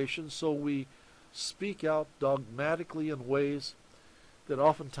situation, so we speak out dogmatically in ways that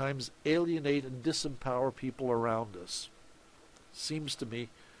oftentimes alienate and disempower people around us. Seems to me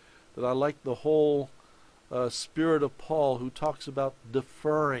that I like the whole spirit of Paul, who talks about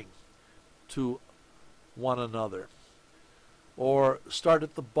deferring to one another, or start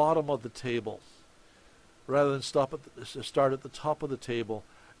at the bottom of the table rather than start at the top of the table,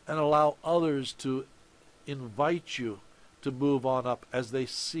 and allow others to invite you to move on up as they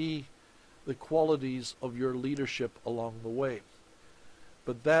see the qualities of your leadership along the way.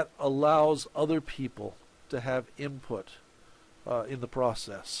 But that allows other people to have input in the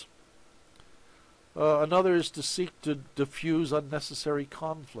process. Another is to seek to diffuse unnecessary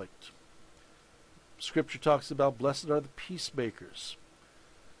conflict. Scripture talks about blessed are the peacemakers.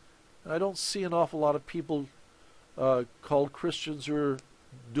 I don't see an awful lot of people called Christians who are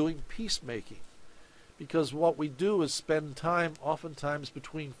doing peacemaking, because what we do is spend time oftentimes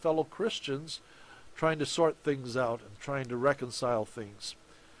between fellow Christians trying to sort things out and trying to reconcile things,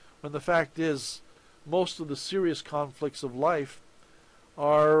 when the fact is most of the serious conflicts of life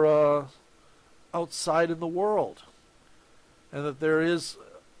are outside in the world, and that there is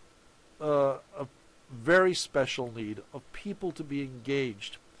a very special need of people to be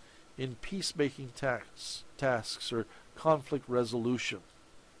engaged in peacemaking tasks or conflict resolution.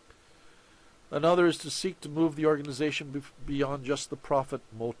 Another is to seek to move the organization beyond just the profit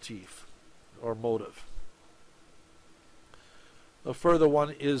motive or motive. A further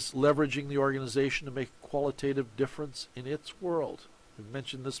one is leveraging the organization to make a qualitative difference in its world. We've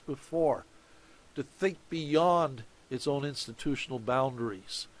mentioned this before. To think beyond its own institutional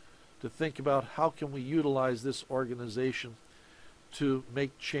boundaries. To think about how can we utilize this organization to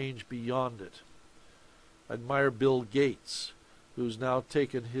make change beyond it. I admire Bill Gates, who's now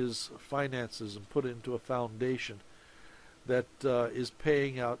taken his finances and put it into a foundation that is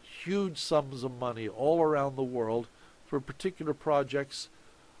paying out huge sums of money all around the world for particular projects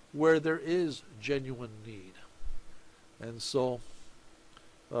where there is genuine need. And so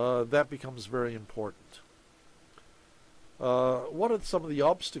that becomes very important. What are some of the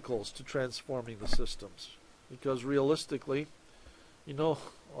obstacles to transforming the systems? Because realistically, you know,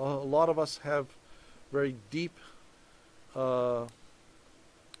 a lot of us have very deep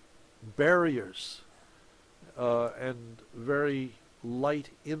barriers and very light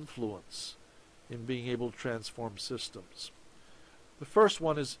influence in being able to transform systems. The first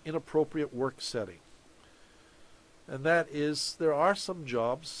one is inappropriate work setting. And that is, there are some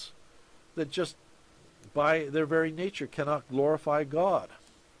jobs that just by their very nature cannot glorify God.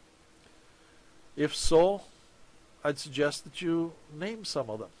 If so, I'd suggest that you name some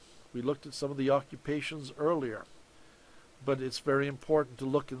of them. We looked at some of the occupations earlier, but it's very important to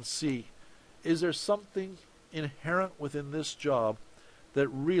look and see, is there something inherent within this job that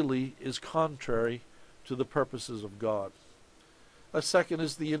really is contrary to the purposes of God? A second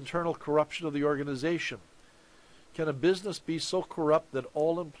is the internal corruption of the organization. Can a business be so corrupt that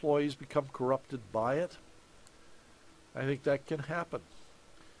all employees become corrupted by it? I think that can happen.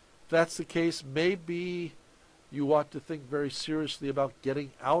 If that's the case, maybe you ought to think very seriously about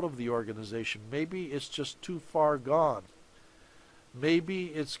getting out of the organization. Maybe it's just too far gone. Maybe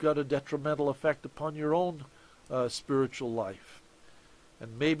it's got a detrimental effect upon your own spiritual life.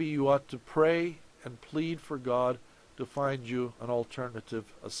 And maybe you ought to pray and plead for God to find you an alternative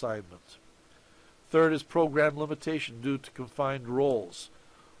assignment. Third is program limitation due to confined roles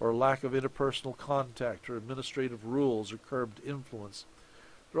or lack of interpersonal contact or administrative rules or curbed influence.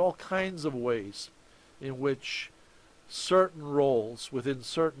 There are all kinds of ways in which certain roles within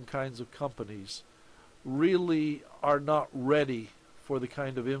certain kinds of companies really are not ready for the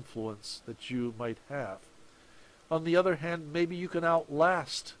kind of influence that you might have. On the other hand, maybe you can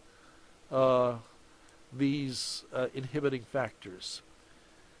outlast these inhibiting factors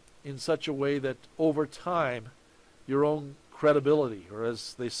in such a way that over time your own credibility, or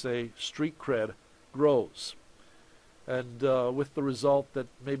as they say, street cred, grows. And with the result that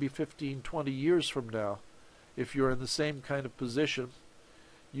maybe 15, 20 years from now, if you're in the same kind of position,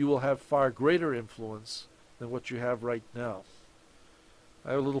 you will have far greater influence than what you have right now.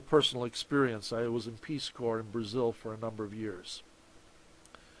 I have a little personal experience. I was in Peace Corps in Brazil for a number of years.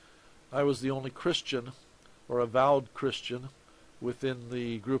 I was the only Christian, or avowed Christian, within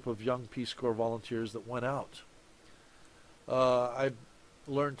the group of young Peace Corps volunteers that went out. I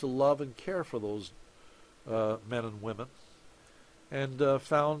learned to love and care for those men and women, and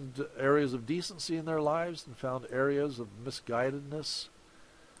found areas of decency in their lives and found areas of misguidedness,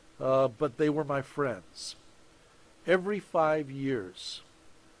 but they were my friends. Every 5 years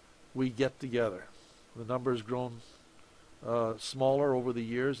we get together. The number has grown smaller over the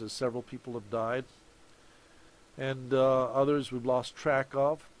years as several people have died, and others we've lost track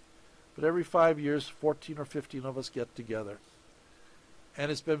of. But every 5 years, 14 or 15 of us get together. And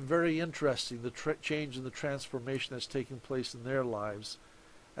it's been very interesting, the change and the transformation that's taken place in their lives,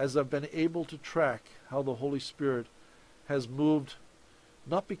 as I've been able to track how the Holy Spirit has moved,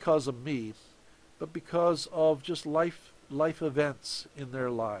 not because of me, but because of just life events in their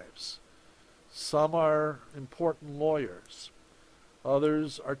lives. Some are important lawyers.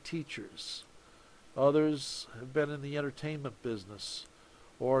 Others are teachers. Others have been in the entertainment business,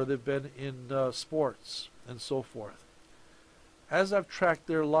 or they've been in sports, and so forth. As I've tracked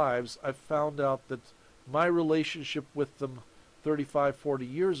their lives, I've found out that my relationship with them 35, 40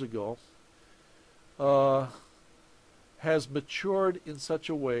 years ago has matured in such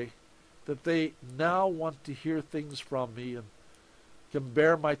a way that they now want to hear things from me and can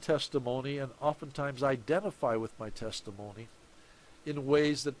bear my testimony and oftentimes identify with my testimony in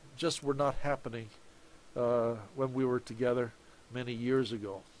ways that just were not happening when we were together many years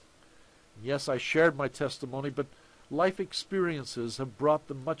ago. Yes, I shared my testimony, but life experiences have brought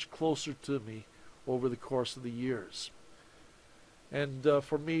them much closer to me over the course of the years. And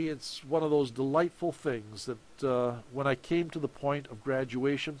for me, it's one of those delightful things that when I came to the point of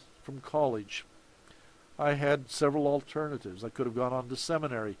graduation from college, I had several alternatives. I could have gone on to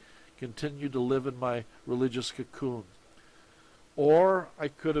seminary, continued to live in my religious cocoon. Or I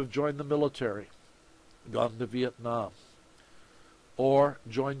could have joined the military, gone to Vietnam, or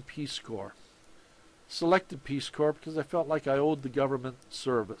joined Peace Corps. Selected Peace Corps because I felt like I owed the government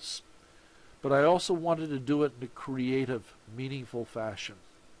service. But I also wanted to do it in a creative, meaningful fashion.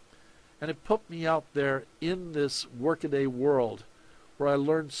 And it put me out there in this workaday world where I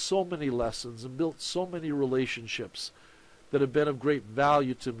learned so many lessons and built so many relationships that have been of great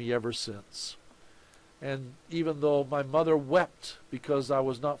value to me ever since. And even though my mother wept because I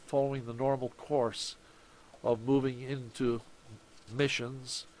was not following the normal course of moving into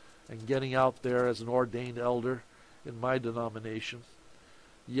missions and getting out there as an ordained elder in my denomination,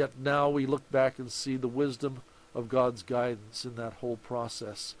 yet now we look back and see the wisdom of God's guidance in that whole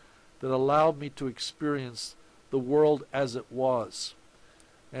process that allowed me to experience the world as it was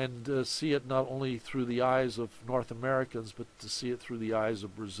and see it not only through the eyes of North Americans, but to see it through the eyes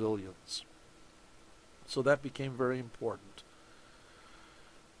of Brazilians. So that became very important.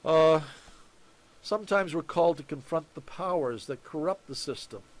 Sometimes we're called to confront the powers that corrupt the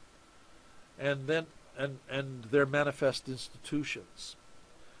system and their manifest institutions.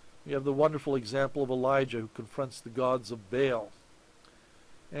 We have the wonderful example of Elijah who confronts the gods of Baal.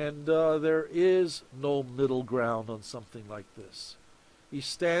 And there is no middle ground on something like this. He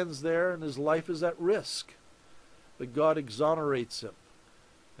stands there and his life is at risk. But God exonerates him.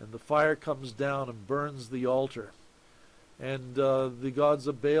 And the fire comes down and burns the altar. And the gods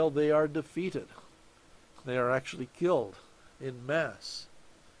of Baal, they are defeated. They are actually killed in mass.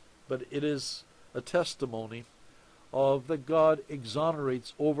 But it is a testimony of that God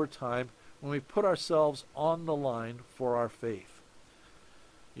exonerates over time when we put ourselves on the line for our faith.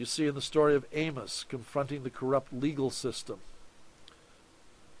 You see in the story of Amos confronting the corrupt legal system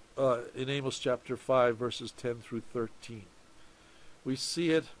in Amos chapter 5 verses 10 through 13. We see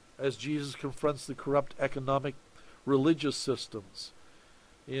it as Jesus confronts the corrupt economic religious systems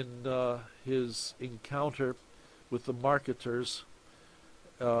in his encounter with the marketers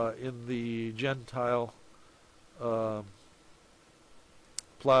in the Gentile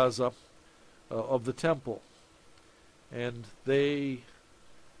plaza of the temple. And they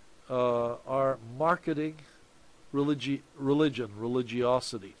are marketing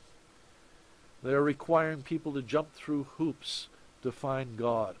religiosity. They're requiring people to jump through hoops to find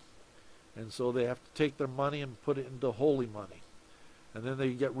God. And so they have to take their money and put it into holy money. And then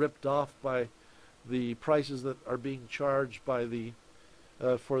they get ripped off by the prices that are being charged by the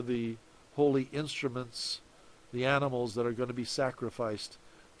for the holy instruments, the animals that are going to be sacrificed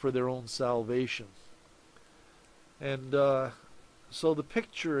for their own salvation. And so the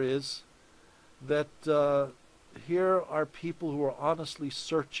picture is that here are people who are honestly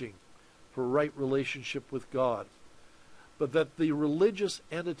searching for right relationship with God, but that the religious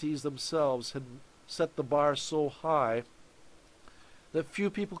entities themselves had set the bar so high that few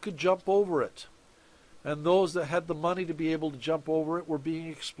people could jump over it. And those that had the money to be able to jump over it were being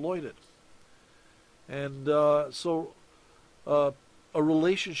exploited. And so a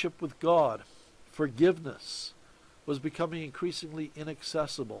relationship with God, forgiveness, was becoming increasingly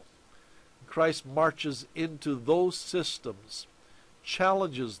inaccessible. Christ marches into those systems,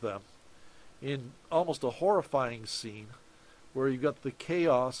 challenges them in almost a horrifying scene where you've got the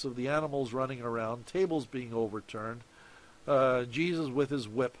chaos of the animals running around, tables being overturned, Jesus with his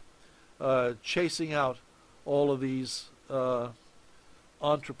whip, chasing out all of these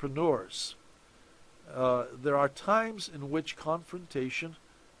entrepreneurs. There are times in which confrontation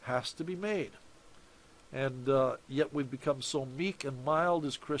has to be made. And yet we've become so meek and mild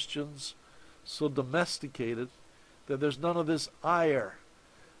as Christians, so domesticated, that there's none of this ire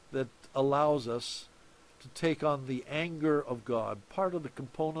that allows us to take on the anger of God. Part of the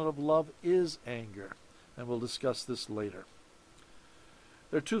component of love is anger, and we'll discuss this later.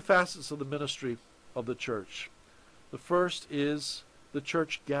 There are two facets of the ministry of the church. The first is the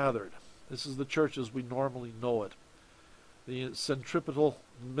church gathered. This is the church as we normally know it. The centripetal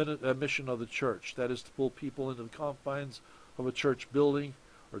mission of the church, that is to pull people into the confines of a church building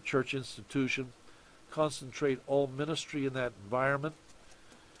or church institution, concentrate all ministry in that environment.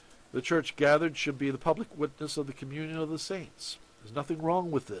 The church gathered should be the public witness of the communion of the saints. There's nothing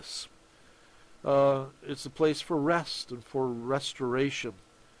wrong with this. It's a place for rest and for restoration,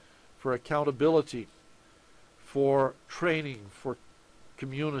 for accountability, for training, for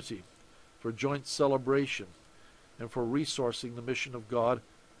community, for joint celebration, and for resourcing the mission of God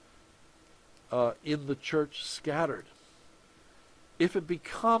in the church scattered. If it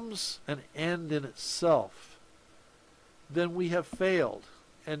becomes an end in itself, then we have failed.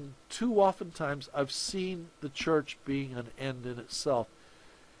 And too oftentimes I've seen the church being an end in itself.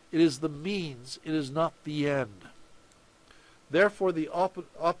 It is the means, it is not the end. Therefore, the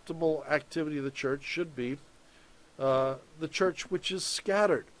optimal activity of the church should be the church which is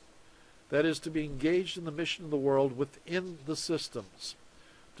scattered. That is, to be engaged in the mission of the world within the systems,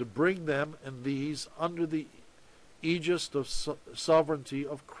 to bring them and these under the aegis of sovereignty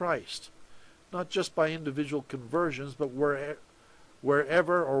of Christ, not just by individual conversions, but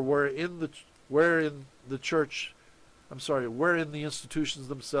wherever or wherein the institutions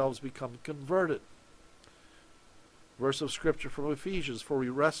themselves become converted. Verse of Scripture from Ephesians, for we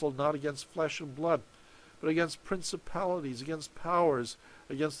wrestle not against flesh and blood, but against principalities, against powers,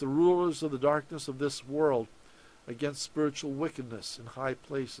 against the rulers of the darkness of this world, against spiritual wickedness in high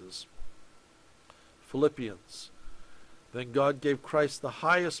places. Philippians, then God gave Christ the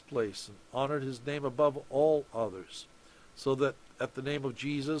highest place and honored his name above all others, so that at the name of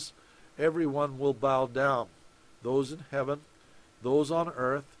Jesus everyone will bow down, those in heaven, those on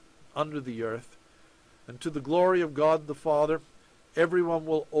earth, under the earth, and to the glory of God the Father, everyone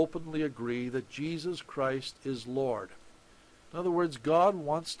will openly agree that Jesus Christ is Lord. In other words, God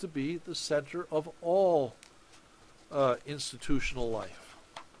wants to be the center of all institutional life.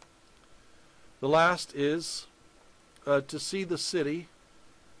 The last is to see the city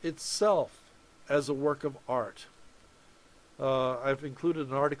itself as a work of art. I've included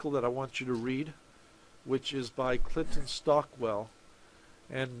an article that I want you to read, which is by Clinton Stockwell.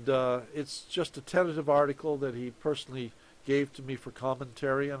 And it's just a tentative article that he personally gave to me for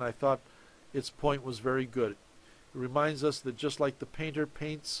commentary, and I thought its point was very good. It reminds us that just like the painter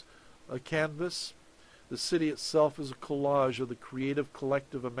paints a canvas, the city itself is a collage of the creative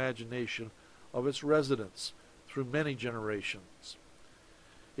collective imagination of its residents through many generations.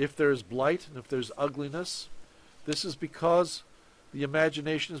 If there is blight and if there's ugliness, this is because the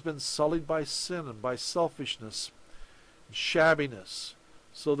imagination has been sullied by sin and by selfishness and shabbiness,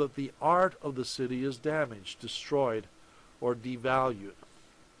 so that the art of the city is damaged, destroyed, or devalued.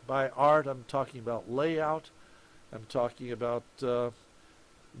 By art, I'm talking about layout, I'm talking about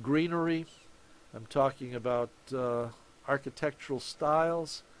greenery, I'm talking about architectural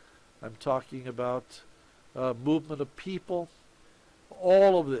styles, I'm talking about movement of people.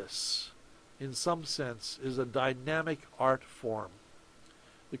 All of this, in some sense, is a dynamic art form.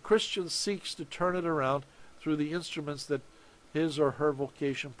 The Christian seeks to turn it around through the instruments that his or her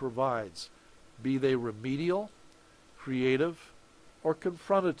vocation provides, be they remedial, creative, or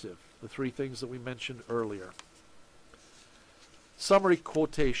confrontative, the three things that we mentioned earlier. Summary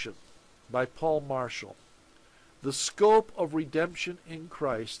quotation by Paul Marshall. The scope of redemption in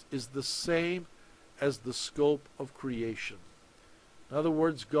Christ is the same as the scope of creation. In other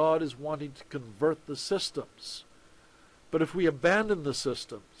words, God is wanting to convert the systems. But if we abandon the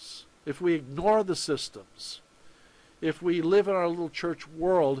systems, if we ignore the systems, if we live in our little church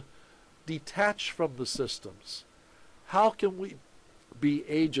world detached from the systems, how can we be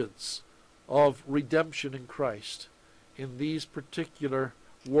agents of redemption in Christ in these particular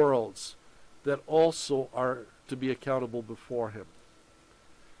worlds that also are to be accountable before Him?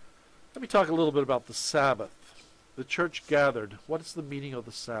 Let me talk a little bit about the Sabbath. The church gathered. What is the meaning of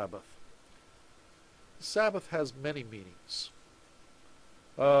the Sabbath? The Sabbath has many meanings.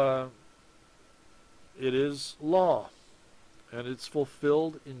 It is law, and it's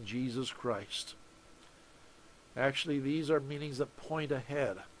fulfilled in Jesus Christ. Actually, these are meanings that point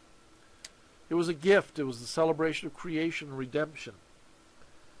ahead. It was a gift. It was the celebration of creation and redemption.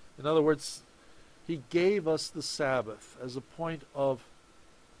 In other words, He gave us the Sabbath as a point of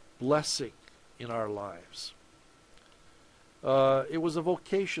blessing in our lives. It was a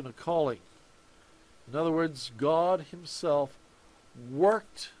vocation, a calling. In other words, God Himself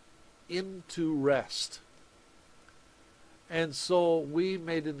worked into rest And so we,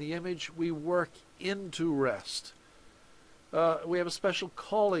 made in the image, we work into rest. We have a special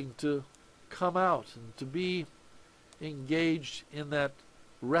calling to come out and to be engaged in that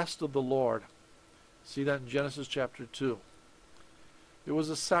rest of the Lord. See that in Genesis chapter 2. It was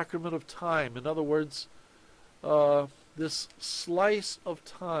a sacrament of time. In other words, this slice of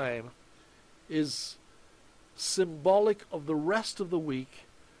time is symbolic of the rest of the week,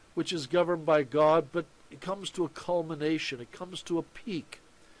 which is governed by God, but it comes to a culmination. It comes to a peak.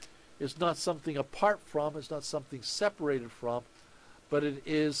 It's not something apart from, it's not something separated from, but it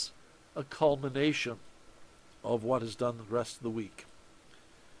is a culmination of what is done the rest of the week.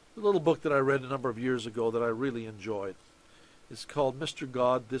 A little book that I read a number of years ago that I really enjoyed. It's called Mr.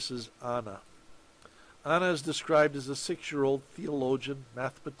 God, This is Anna. Anna is described as a 6-year-old theologian,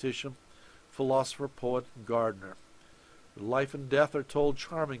 mathematician, philosopher, poet, and gardener. Her life and death are told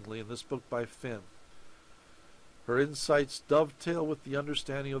charmingly in this book by Finn. Her insights dovetail with the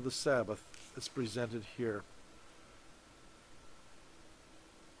understanding of the Sabbath that's presented here.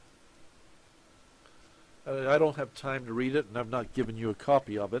 I don't have time to read it, and I've not given you a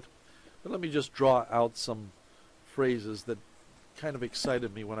copy of it, but let me just draw out some phrases that kind of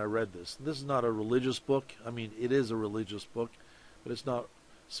excited me when I read this. This is not a religious book. I mean, it is a religious book, but it's not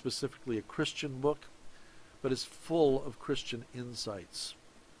specifically a Christian book, but it's full of Christian insights.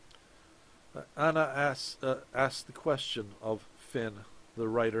 Anna asks the question of Finn, the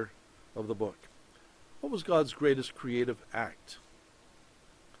writer of the book. What was God's greatest creative act?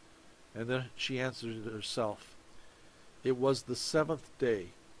 And then she answered it herself. It was the 7th day.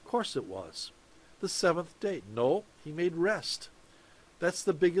 Of course it was. The 7th day. No, he made rest. That's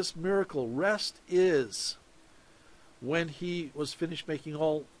the biggest miracle. Rest is when he was finished making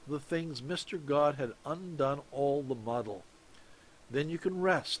all the things, Mr. God had undone all the muddle. Then you can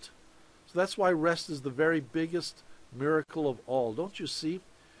rest. So that's why rest is the very biggest miracle of all. Don't you see?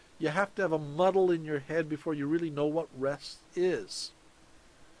 You have to have a muddle in your head before you really know what rest is.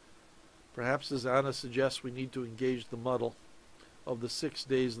 Perhaps, as Anna suggests, we need to engage the muddle of the 6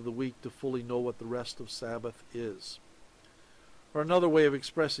 days of the week to fully know what the rest of Sabbath is. Or another way of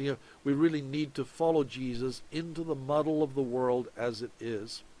expressing it, we really need to follow Jesus into the muddle of the world as it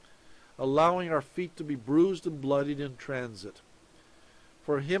is, allowing our feet to be bruised and bloodied in transit.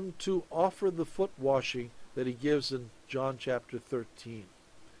 For him to offer the foot washing that he gives in John chapter 13.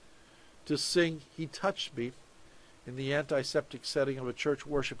 To sing, He Touched Me, in the antiseptic setting of a church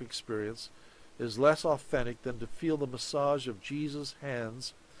worship experience is less authentic than to feel the massage of Jesus'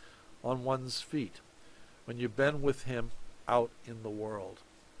 hands on one's feet when you've been with him out in the world.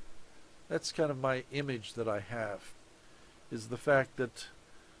 That's kind of my image that I have, is the fact that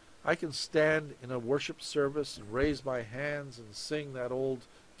I can stand in a worship service and raise my hands and sing that old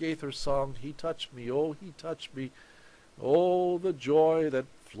Gaither song, He Touched Me, oh, He Touched Me, oh, the joy that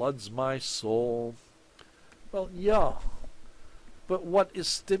floods my soul. Well, yeah, but what is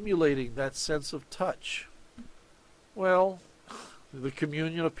stimulating that sense of touch? Well, the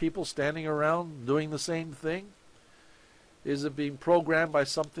communion of people standing around doing the same thing? Is it being programmed by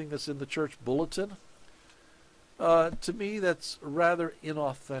something that's in the church bulletin? To me, that's rather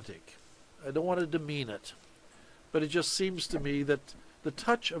inauthentic. I don't want to demean it, but it just seems to me that the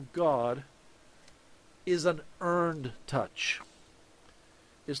touch of God is an earned touch.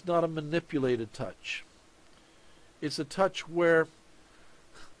 It's not a manipulated touch. It's a touch where,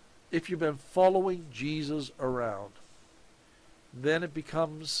 if you've been following Jesus around, then it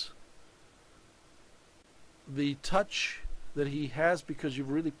becomes the touch that he has because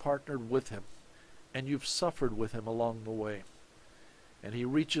you've really partnered with him and you've suffered with him along the way. And he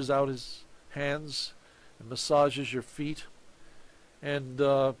reaches out his hands and massages your feet and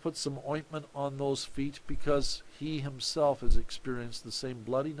puts some ointment on those feet because he himself has experienced the same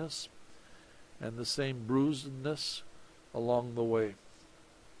bloodiness and the same bruisedness along the way.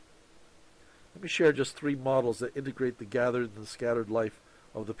 Let me share just 3 models that integrate the gathered and the scattered life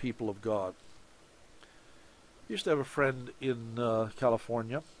of the people of God. I used to have a friend in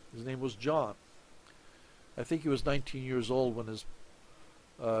California. His name was John. I think he was 19 years old when his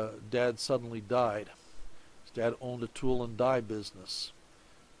dad suddenly died. His dad owned a tool and die business,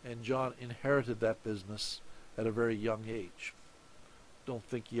 and John inherited that business at a very young age. Don't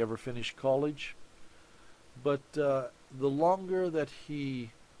think he ever finished college, but the longer that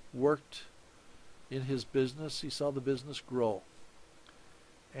he worked in his business, he saw the business grow,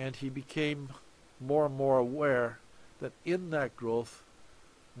 and he became more and more aware that in that growth,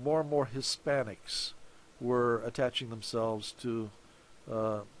 more and more Hispanics were attaching themselves to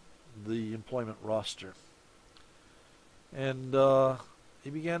the employment roster. And he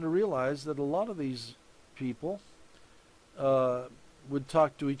began to realize that a lot of these people would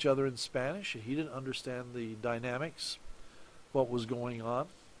talk to each other in Spanish. He didn't understand the dynamics, what was going on.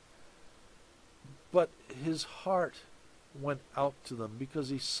 But his heart went out to them because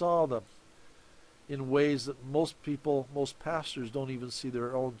he saw them in ways that most people, most pastors don't even see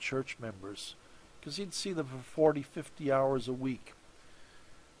their own church members. Because he'd see them for 40, 50 hours a week.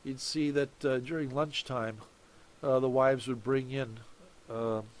 He'd see that during lunchtime, the wives would bring in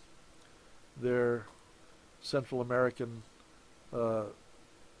their Central American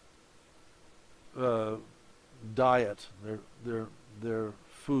diet, their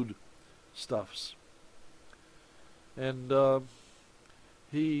food stuffs. And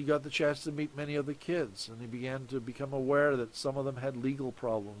he got the chance to meet many of the kids, and he began to become aware that some of them had legal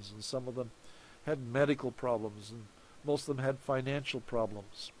problems, and some of them had medical problems, and most of them had financial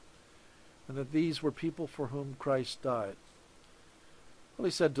problems, and that these were people for whom Christ died. Well,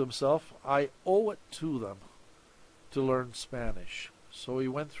 he said to himself, I owe it to them to learn Spanish. So he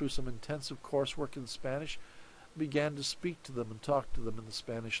went through some intensive coursework in Spanish, began to speak to them and talk to them in the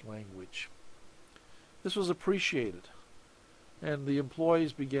Spanish language. This was appreciated, and the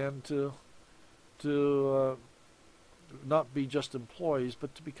employees began to not be just employees,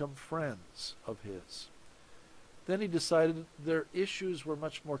 but to become friends of his. Then he decided their issues were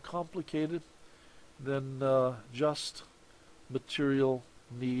much more complicated than just material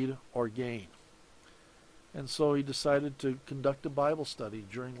need or gain. And so he decided to conduct a Bible study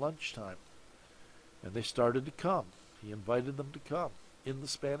during lunchtime. And they started to come. He invited them to come in the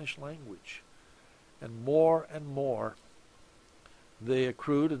Spanish language. And more they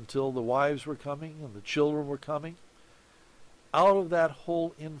accrued until the wives were coming and the children were coming. Out of that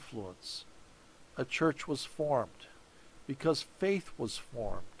whole influence, a church was formed because faith was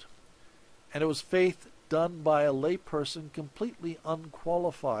formed. And it was faith done by a layperson completely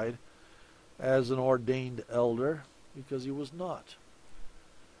unqualified as an ordained elder, because he was not.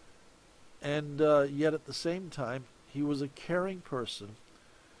 And yet at the same time, he was a caring person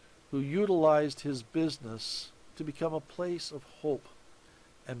who utilized his business to become a place of hope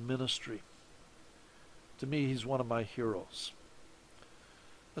and ministry. To me, he's one of my heroes.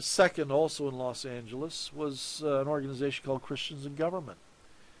 A second, also in Los Angeles, was an organization called Christians in Government.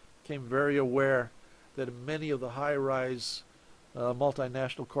 Became very aware that in many of the high-rise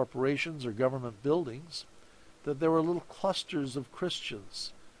multinational corporations or government buildings, that there were little clusters of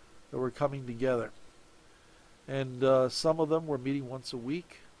Christians that were coming together. And some of them were meeting once a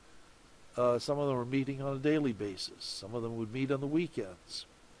week. Some of them were meeting on a daily basis. Some of them would meet on the weekends.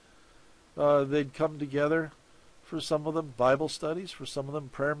 They'd come together, for some of them Bible studies, for some of them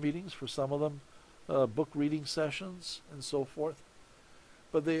prayer meetings, for some of them book reading sessions, and so forth.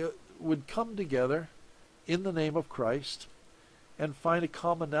 But they would come together in the name of Christ and find a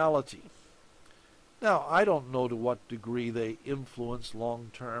commonality. Now, I don't know to what degree they influenced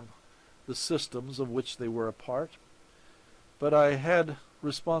long-term the systems of which they were a part, but I had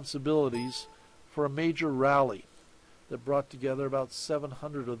responsibilities for a major rally that brought together about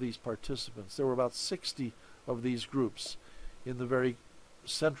 700 of these participants. There were about 60 of these groups in the very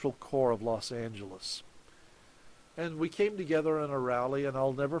central core of Los Angeles. And we came together in a rally, and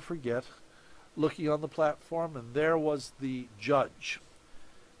I'll never forget looking on the platform, and there was the judge,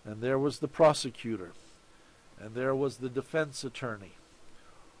 and there was the prosecutor, and there was the defense attorney,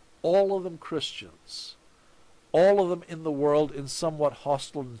 all of them Christians, all of them in the world in somewhat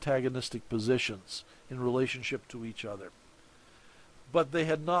hostile, antagonistic positions in relationship to each other. But they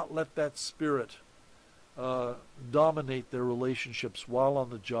had not let that spirit dominate their relationships while on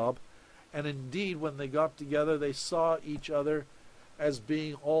the job, and indeed when they got together they saw each other as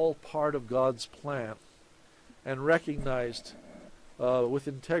being all part of God's plan, and recognized with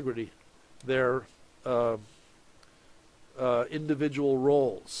integrity their individual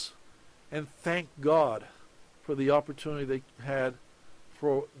roles, and thank God for the opportunity they had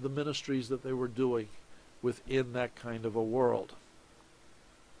for the ministries that they were doing within that kind of a world.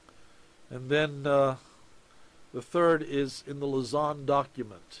 And then the third is in the Lausanne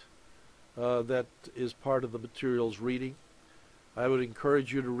document that is part of the materials reading. I would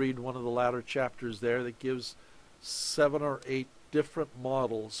encourage you to read one of the latter chapters there that gives 7 or 8 different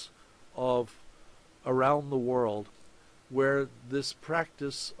models of around the world where this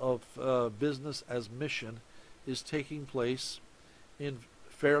practice of business as mission is taking place in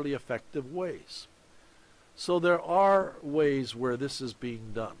fairly effective ways. So there are ways where this is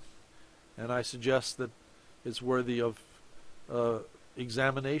being done, and I suggest that it's worthy of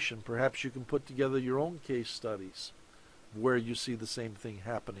examination. Perhaps you can put together your own case studies where you see the same thing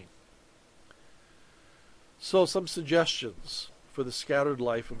happening. So some suggestions for the scattered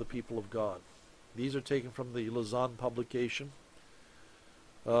life of the people of God. These are taken from the Lausanne publication.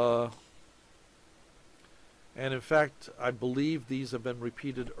 And in fact, I believe these have been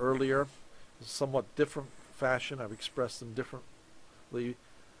repeated earlier in somewhat different fashion. I've expressed them differently.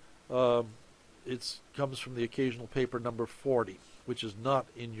 It comes from the occasional paper number 40, which is not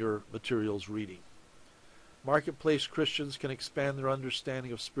in your materials reading. Marketplace Christians can expand their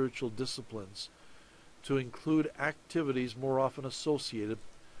understanding of spiritual disciplines to include activities more often associated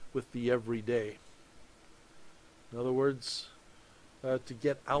with the everyday. In other words, to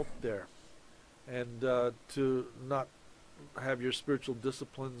get out there and to not have your spiritual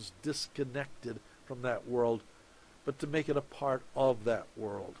disciplines disconnected from that world, but to make it a part of that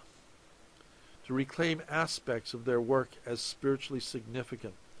world. To reclaim aspects of their work as spiritually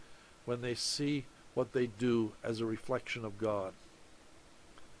significant when they see what they do as a reflection of God.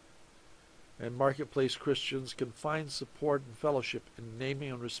 And marketplace Christians can find support and fellowship in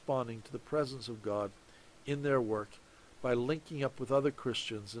naming and responding to the presence of God in their work by linking up with other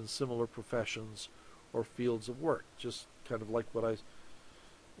Christians in similar professions or fields of work, just kind of like what I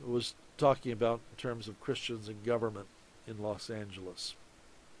was talking about in terms of Christians in government in Los Angeles.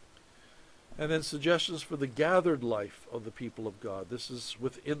 And then suggestions for the gathered life of the people of God. This is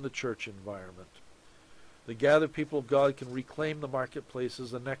within the church environment. The gathered people of God can reclaim the marketplace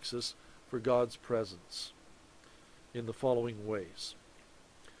as a nexus for God's presence in the following ways.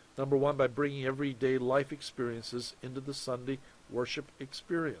 Number one, by bringing everyday life experiences into the Sunday worship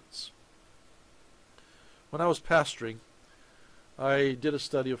experience. When I was pastoring, I did a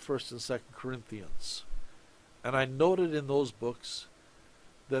study of 1st and 2nd Corinthians, and I noted in those books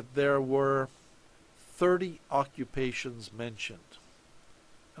that there were 30 occupations mentioned.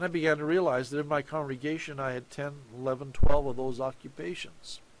 And I began to realize that in my congregation I had 10, 11, 12 of those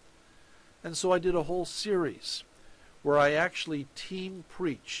occupations. And so I did a whole series where I actually team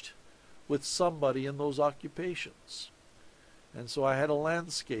preached with somebody in those occupations. And so I had a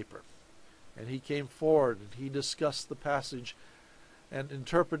landscaper, and he came forward and he discussed the passage and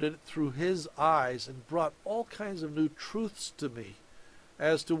interpreted it through his eyes and brought all kinds of new truths to me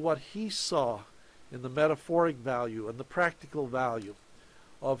as to what he saw in the metaphoric value and the practical value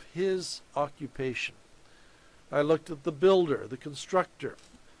of his occupation. I looked at the builder, the constructor.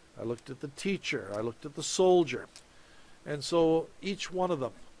 I looked at the teacher. I looked at the soldier. And so each one of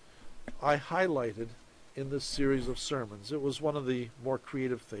them I highlighted in this series of sermons. It was one of the more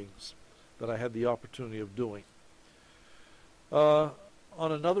creative things that I had the opportunity of doing. On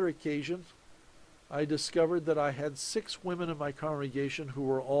another occasion, I discovered that I had 6 women in my congregation who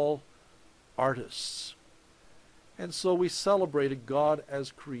were all artists. And so we celebrated God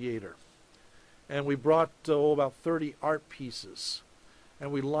as creator. And we brought about 30 art pieces.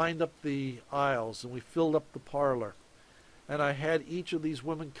 And we lined up the aisles and we filled up the parlor. And I had each of these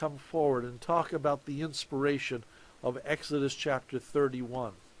women come forward and talk about the inspiration of Exodus chapter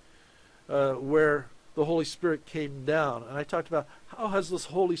 31, where the Holy Spirit came down. And I talked about how has this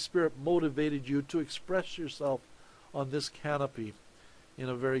Holy Spirit motivated you to express yourself on this canopy in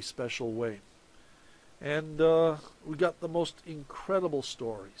a very special way. And we got the most incredible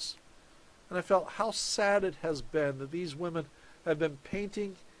stories. And I felt how sad it has been that these women have been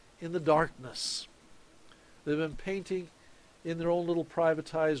painting in the darkness. They've been painting in their own little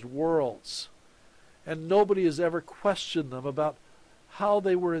privatized worlds. And nobody has ever questioned them about how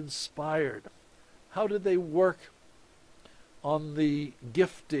they were inspired. How did they work on the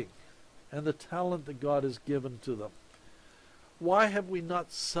gifting and the talent that God has given to them? Why have we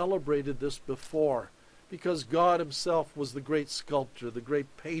not celebrated this before? Because God himself was the great sculptor, the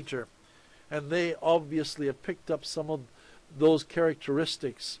great painter, and they obviously have picked up some of those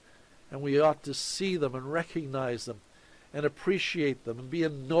characteristics, and we ought to see them and recognize them and appreciate them and be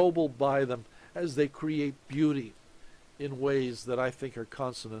ennobled by them as they create beauty in ways that I think are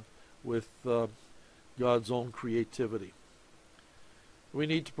consonant with God's own creativity. We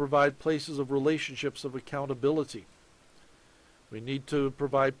need to provide places of relationships of accountability. We need to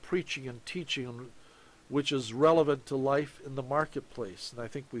provide preaching and teaching which is relevant to life in the marketplace. And I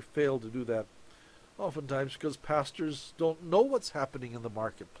think we fail to do that oftentimes because pastors don't know what's happening in the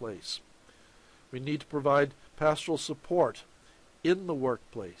marketplace. We need to provide pastoral support in the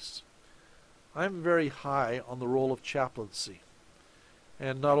workplace. I'm very high on the role of chaplaincy.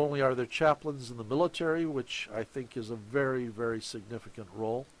 And not only are there chaplains in the military, which I think is a very, very significant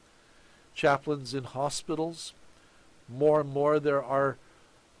role, chaplains in hospitals. More and more there are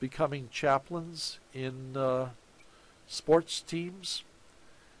becoming chaplains in sports teams.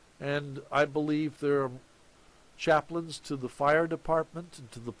 And I believe there are chaplains to the fire department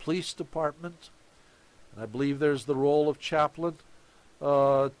and to the police department. And I believe there's the role of chaplain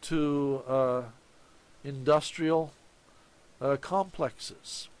to industrial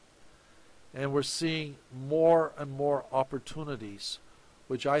complexes. And we're seeing more and more opportunities,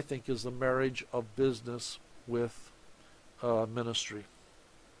 which I think is the marriage of business with ministry.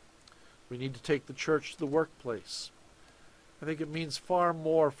 We need to take the church to the workplace. I think it means far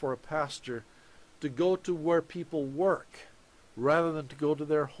more for a pastor to go to where people work rather than to go to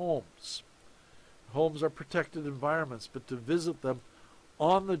their homes. Homes are protected environments, but to visit them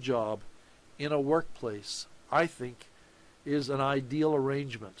on the job in a workplace, I think, is an ideal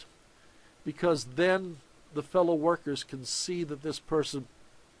arrangement. Because then the fellow workers can see that this person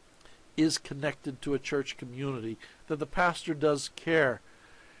is connected to a church community, that the pastor does care,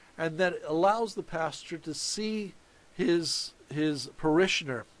 and that it allows the pastor to see his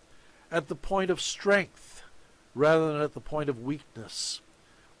parishioner at the point of strength rather than at the point of weakness,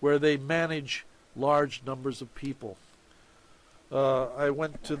 where they manage large numbers of people. I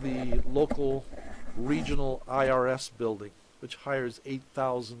went to the local regional IRS building, which hires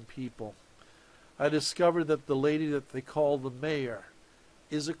 8,000 people. I discovered that the lady that they call the mayor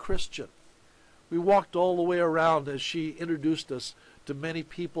is a Christian. We walked all the way around as she introduced us to many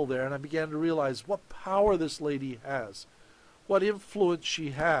people there, and I began to realize what power this lady has, what influence she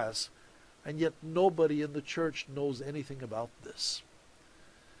has, and yet nobody in the church knows anything about this.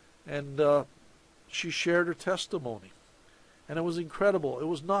 And she shared her testimony, and it was incredible. It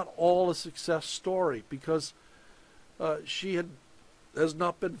was not all a success story, because she has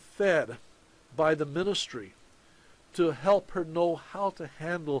not been fed by the ministry to help her know how to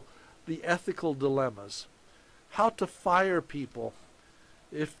handle the ethical dilemmas, how to fire people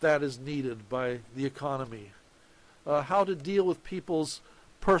if that is needed by the economy, how to deal with people's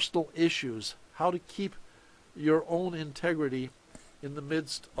personal issues, how to keep your own integrity in the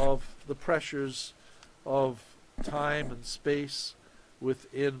midst of the pressures of time and space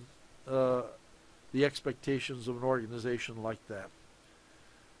within the expectations of an organization like that.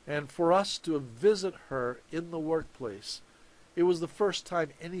 And for us to visit her in the workplace, it was the first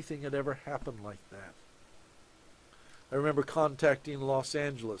time anything had ever happened like that. I remember contacting Los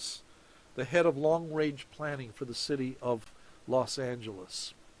Angeles, the head of long-range planning for the city of Los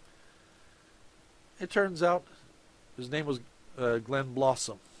Angeles. It turns out, his name was Glenn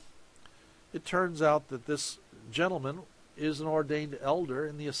Blossom. It turns out that this gentleman is an ordained elder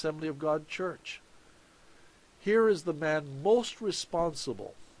in the Assembly of God Church. Here is the man most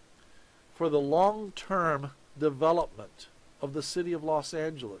responsible for the long-term development of the city of Los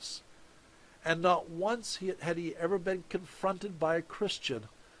Angeles. And not once had he ever been confronted by a Christian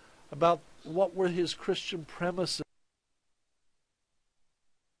about what were his Christian premises.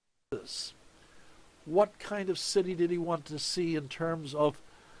 What kind of city did he want to see in terms of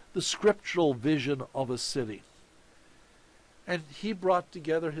the scriptural vision of a city? And he brought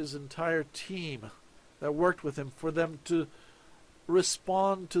together his entire team that worked with him for them to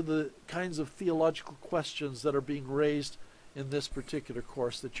respond to the kinds of theological questions that are being raised in this particular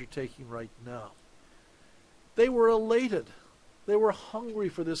course that you're taking right now. They were elated. They were hungry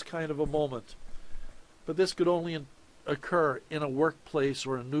for this kind of a moment. But this could only occur in a workplace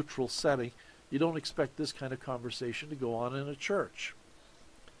or a neutral setting. You don't expect this kind of conversation to go on in a church.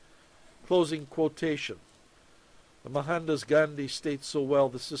 Closing quotation. Mohandas Gandhi states so well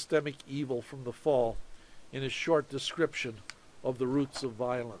the systemic evil from the fall in his short description of the roots of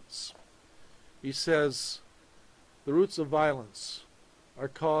violence. He says, the roots of violence are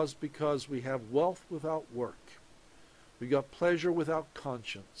caused because we have wealth without work. We got pleasure without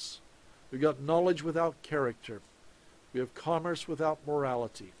conscience. We got knowledge without character. We have commerce without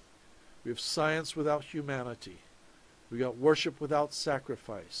morality. We have science without humanity. We got worship without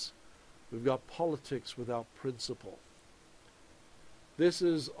sacrifice. We've got politics without principle. This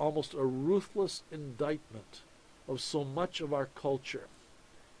is almost a ruthless indictment of so much of our culture.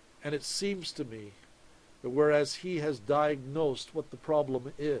 And it seems to me that whereas he has diagnosed what the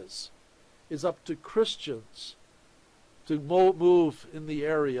problem is up to Christians to move in the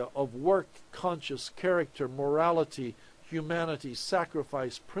area of work, conscience, character, morality, humanity,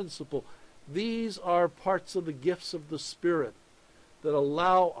 sacrifice, principle. These are parts of the gifts of the Spirit that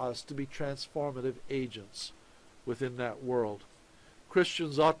allow us to be transformative agents within that world.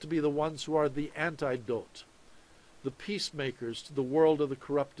 Christians ought to be the ones who are the antidote, the peacemakers to the world of the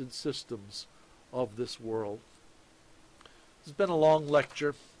corrupted systems of this world. It's been a long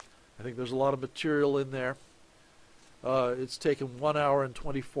lecture. I think there's a lot of material in there. It's taken 1 hour and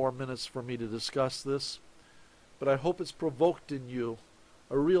 24 minutes for me to discuss this, but I hope it's provoked in you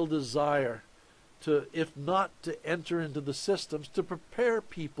a real desire to, if not to enter into the systems, to prepare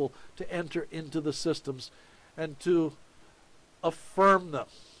people to enter into the systems and to affirm them,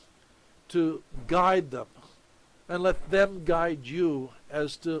 to guide them, and let them guide you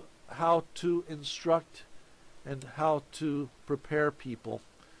as to how to instruct and how to prepare people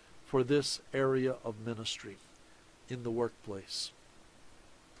for this area of ministry in the workplace.